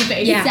smack you in the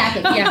face.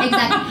 Exactly. Yeah,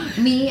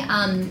 exactly. Me,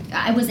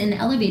 I was in the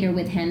elevator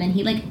with him, and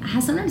he like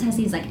sometimes has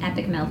these like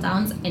epic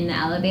meltdowns in the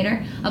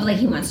elevator of like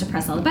he wants to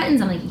press all the buttons.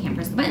 I'm like, you can't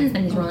press the buttons.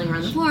 Then he's rolling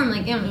around the floor. I'm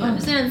like, you don't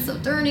understand. It's so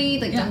dirty.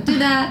 Like, don't do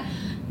that.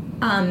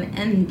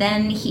 And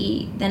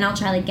then I'll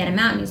try like get him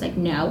out, and he's like,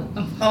 no.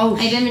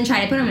 I've even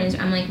tried to put him in.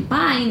 I'm like,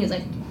 bye, and he's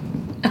like.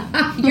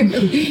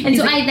 And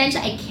so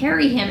I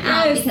carry him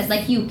out because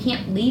like you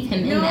can't leave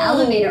him in the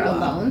elevator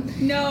alone.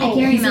 No, I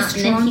carry him out,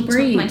 and then he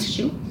took my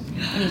shoe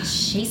and he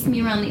chased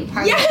me around the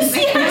apartment. Yes.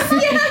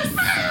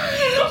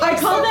 I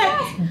call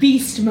that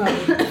beast mode.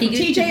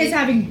 TJ is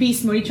having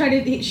beast mode.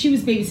 She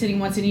was babysitting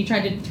once, and he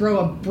tried to throw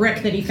a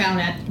brick that he found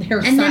at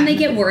her son. And then they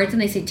get words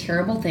and they say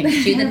terrible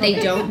things too that they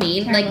don't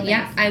mean. Like,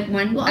 yeah, I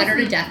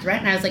uttered a death threat,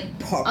 and I was like,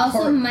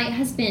 also, my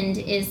husband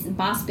is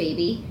Boss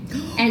Baby,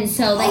 and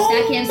so like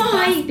that gives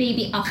Boss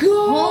Baby a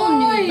whole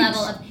new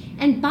level of.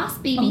 And Boss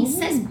Baby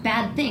says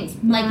bad things,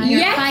 like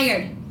you're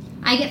fired.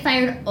 I get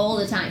fired all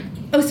the time.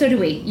 Oh, so do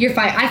we.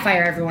 I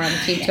fire everyone on the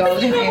team too.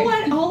 But you know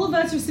what? All of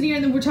us are sitting here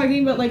and then we're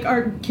talking about like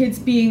our kids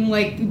being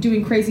like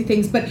doing crazy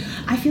things, but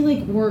I feel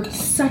like we're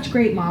such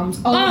great moms.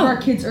 All of our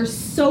kids are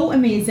so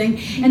amazing.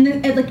 And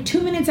then at like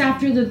 2 minutes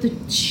after the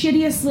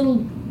shittiest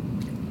little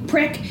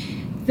prick,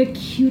 the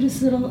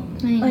cutest little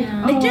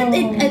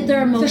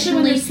they're emotionally. Especially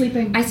when they're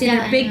sleeping. I say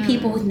they're big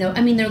people with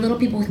they're little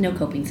people with no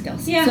coping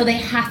skills. Yeah. So they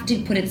have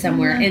to put it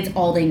somewhere, and it's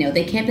all they know.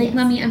 They can't be like,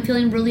 Mommy, I'm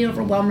feeling really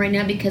overwhelmed right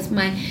now because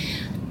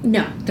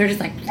they're just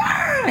like,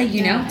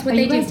 you know. It's what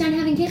they do. Are you guys done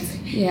having kids?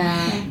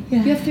 Yeah. You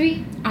have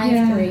 3? I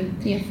have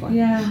 3. You have 4.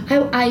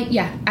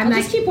 Yeah. I'll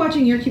just keep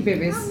watching your cute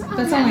babies.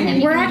 That's all I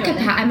need.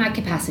 I'm at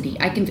capacity.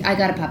 I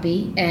got a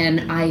puppy,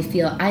 and I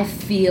can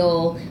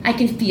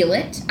feel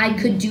it. I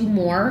could do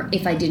more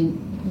if I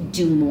didn't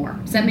do more.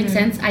 Does that make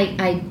sense?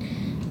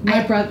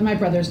 My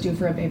brother's due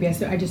for a baby.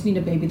 I just need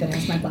a baby that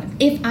has my blood.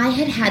 If I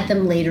had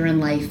them later in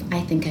life,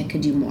 I think I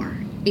could do more.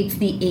 It's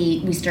the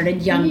 8. We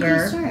started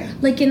younger,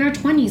 like in our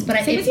 20s.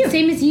 But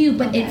same as you.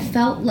 But it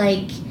felt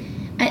like,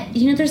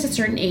 there's a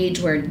certain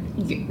age where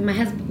my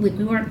husband, we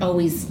weren't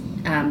always.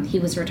 He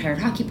was a retired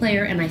hockey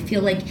player, and I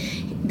feel like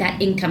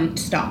that income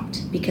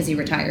stopped because he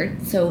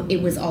retired. So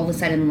it was all of a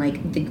sudden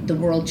like the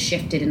world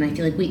shifted, and I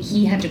feel like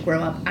he had to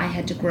grow up. I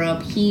had to grow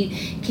up.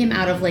 He came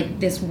out of like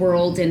this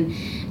world, and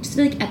just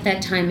like at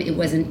that time it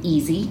wasn't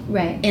easy,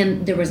 right?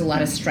 And there was a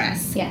lot of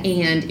stress,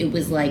 and it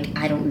was like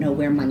I don't know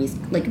where money's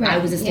like. I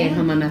was a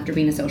stay-at-home mom after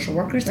being a social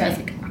worker, so I was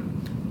like,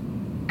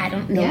 I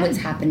don't know what's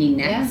happening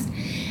next.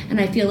 And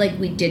I feel like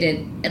we did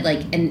it,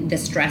 like, and the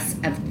stress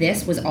of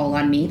this was all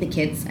on me, the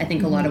kids. I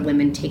think a lot of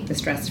women take the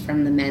stress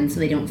from the men so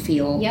they don't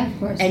feel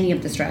any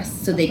of the stress,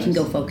 so they can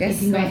go focus.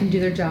 They can go off and do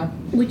their job.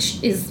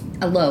 Which is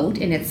a load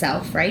in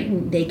itself, right?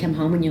 And they come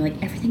home and you're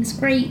like, everything's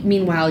great.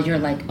 Meanwhile, you're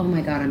like, oh my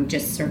God, I'm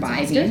just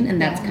surviving.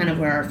 And that's kind of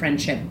where our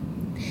friendship,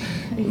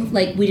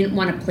 like, we didn't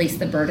want to place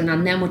the burden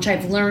on them, which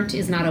I've learned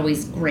is not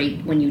always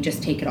great when you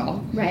just take it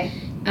all. Right.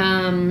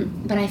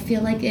 But I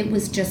feel like it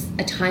was just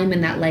a time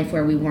in that life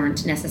where we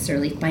weren't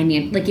necessarily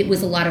like it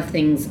was a lot of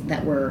things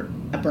that were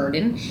a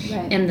burden.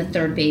 Right. And the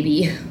third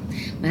baby,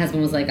 my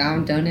husband was like,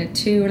 I'm done at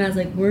 2, and I was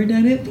like, we're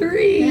done at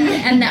 3.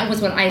 And that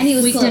was what I. And he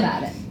was cool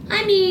about it.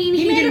 I mean,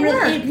 he made it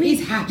work.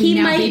 He's happy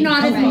now. He might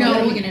not have known. What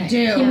are you gonna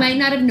do? He might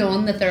not have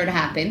known the third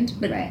happened,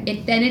 but then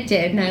it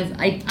did. And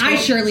I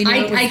surely knew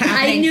it was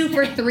happening. I knew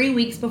for 3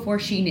 weeks before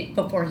he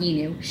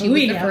knew. She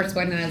was the first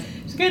one, and I was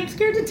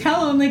scared to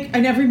tell him. Like,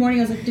 and every morning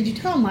I was like, "Did you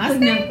tell him last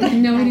night?"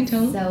 No, I didn't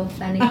tell him. So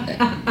funny.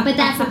 But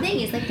that's the thing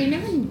is, like, they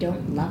never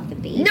don't love the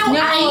baby. No,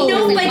 I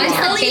know. Like, But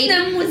telling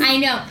them was. I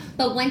know.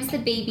 But once the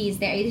baby's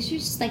there, you should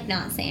just like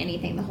not say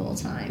anything the whole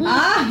time.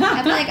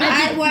 I'm like,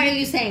 what are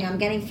you saying? I'm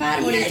getting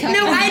fat. What are you talking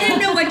about? No, I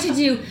didn't know what to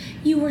do.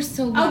 You were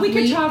so lovely. We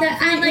could talk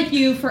with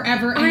you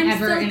forever and ever and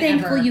ever. I'm so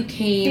thankful you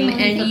came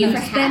and you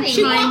spent time with us.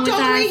 She walked all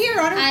the way here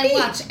on her feet.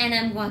 I watched, and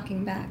I'm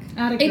walking back.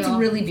 It's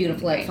really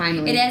beautiful out,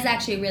 finally. It is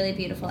actually really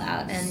beautiful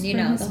out, and you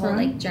know the whole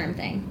like germ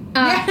thing.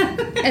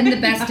 And the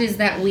best is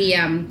that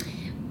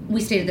we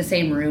stayed at the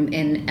same room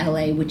in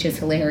LA, which is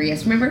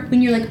hilarious. Remember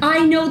when you're like, I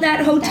know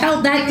that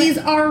hotel. That is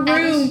our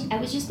room. I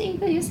was just thinking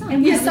about you.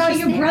 And we saw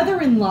your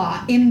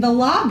brother-in-law in the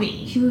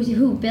lobby.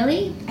 Who?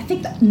 Billy? I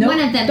think one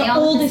of them. The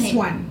oldest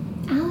one.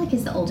 Alec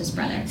is the oldest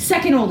brother.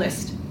 Second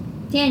oldest.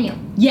 Daniel.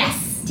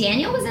 Yes.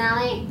 Daniel was in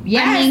LA?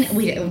 Yes. I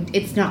mean,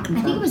 it's not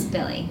confirmed. I think it was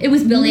Billy. It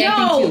was Billy, no.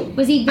 I think, too.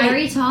 Was he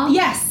very tall?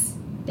 Yes.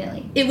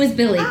 Billy. It was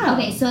Billy. Oh.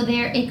 Okay, so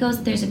there it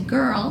goes. There's a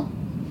girl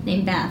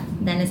named Beth.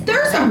 Then is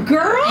There's a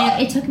girl?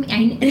 And it took me...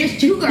 and there's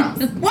 2 girls.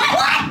 What?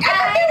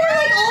 They were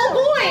like all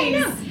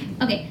boys.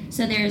 Okay,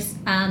 so there's...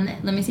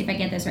 let me see if I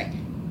get this right.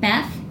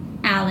 Beth,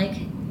 Alec,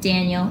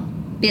 Daniel,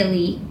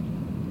 Billy,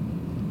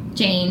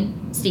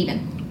 Jane,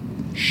 Steven.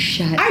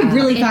 Shut up. I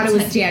really thought it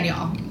was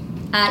Daniel.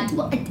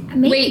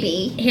 Maybe.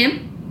 Wait,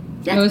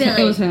 him? That's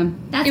Billy. It was him.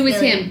 That's it was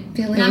Billy. him.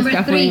 Billy. Number it was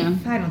definitely 3. him.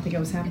 I don't think it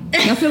was him.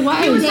 Yes, it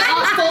was. It was They a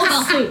all-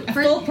 full suit. A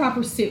full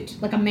proper suit.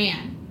 Like a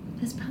man.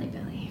 That's probably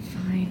Billy.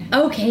 Fine.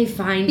 Okay,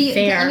 fine,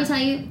 fair. Let me tell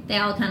you, they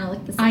all kind of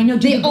look the same. I know.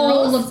 They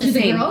all look the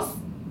same.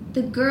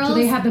 The girls. Do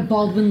they have the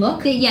Baldwin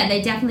look? They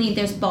definitely.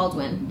 There's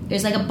Baldwin.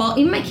 There's like a bald.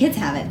 Even my kids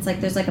have it. It's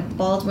like there's like a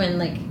Baldwin.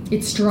 Like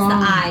it's strong.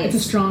 It's the eyes.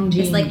 It's a strong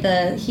gene. It's like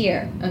the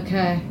here.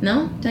 Okay.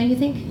 No, don't you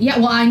think? Yeah.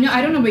 Well, I know.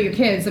 I don't know about your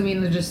kids. I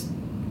mean, they're just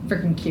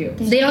freaking cute.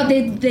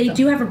 They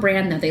do have a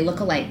brand though. They look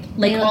alike.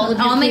 Like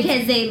all my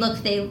kids,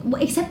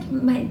 except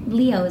my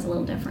Leo is a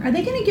little different. Are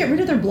they going to get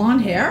rid of their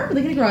blonde hair? Are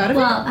they going to grow out of it?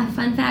 Well, a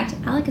fun fact: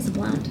 Alec is a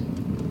blonde.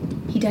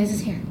 He dyes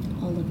his hair.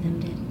 All of them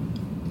did.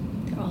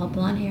 They're all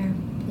blonde hair.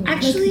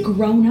 Actually, like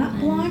grown-up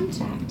blonde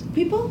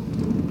people,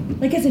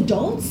 like as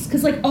adults,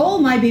 because like all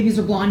my babies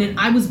are blonde and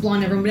I was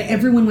blonde.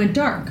 Everyone went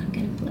dark. I'm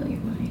gonna blow your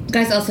mind.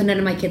 Guys, also none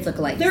of my kids look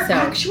alike. They're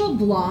actual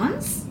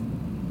blondes.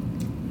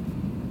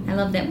 I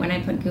love that when I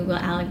put Google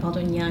Alec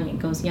Baldwin young, it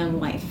goes young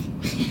wife.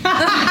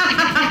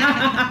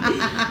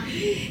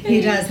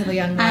 He does have a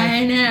young wife.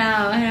 I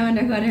know. I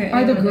wonder what her.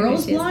 Are the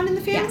girls blonde in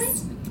the family?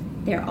 Yes,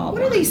 they're all.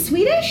 What are they,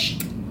 Swedish?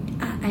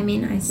 I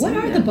mean, I. What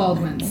are the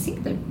Baldwins? I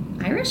think they're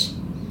Irish.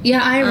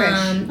 Yeah, Irish.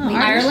 Irish?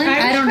 Ireland?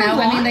 I don't know.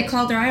 I mean, like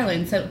Calder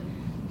Island. So,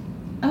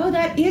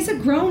 that is a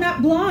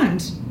grown-up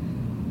blonde.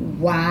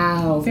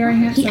 Wow, very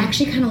handsome. He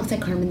actually kind of looks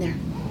like Carmen there.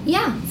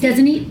 Yeah,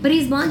 doesn't he? But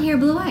he's blonde hair,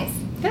 blue eyes.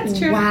 That's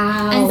true.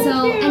 Wow. And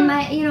so,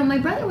 and my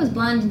brother was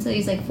blonde until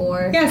he's like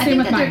 4. Yeah, I same think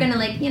with that mine. they're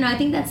gonna I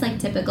think that's like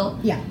typical.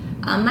 Yeah.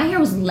 My hair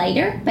was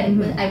lighter, but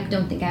I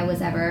don't think I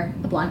was ever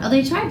a blonde. Although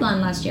I tried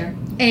blonde last year.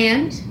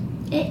 And?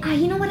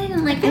 You know what I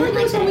didn't like? I feel like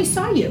it was when we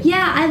saw you.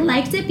 Yeah, I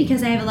liked it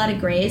because I have a lot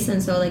of grays,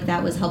 and so like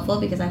that was helpful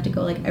because I have to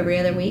go like every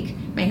other week.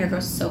 My hair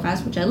grows so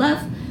fast, which I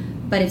love,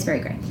 but it's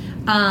very gray.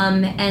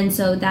 And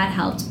so that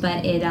helped,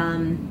 but it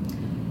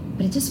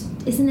just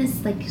isn't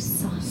as like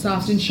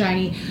soft and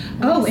shiny.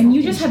 Oh, and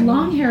you just had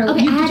long hair.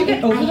 Okay, did you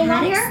get over the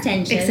long hair?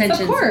 Extensions.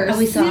 Of course. Oh,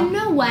 we saw. You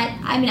know what?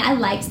 I mean, I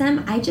liked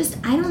them. I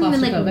don't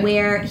even like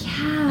wear.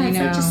 Yeah, it's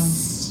like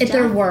just it's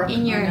their work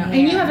in your hair.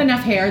 And you have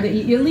enough hair that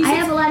you, at least I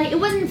have a lot of. It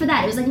wasn't for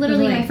that. It was like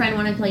literally my friend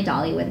wanted to play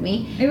Dolly with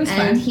me. It was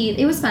fun.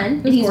 It was fun.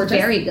 It was he's gorgeous.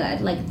 very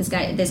good. Like this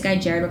guy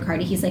Jared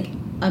Riccardi. He's like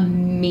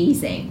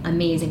amazing.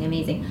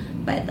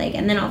 But like,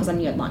 and then all of a sudden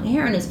you had long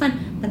hair and it was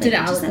fun. But did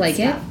Alec like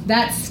it?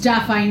 That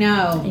stuff I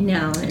know. I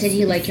know. Did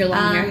he like your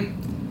long hair?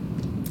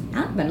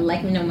 Alec better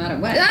like me no matter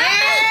what.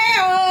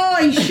 Oh,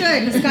 he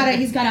should.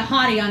 He's got a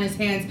hottie on his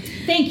hands.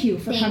 Thank you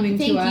for coming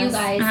to us. Thank you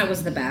guys. That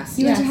was the best.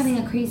 You guys are having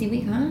a crazy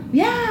week, huh?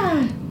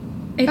 Yeah.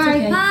 It's Bye.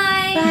 okay.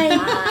 Bye.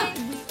 Bye.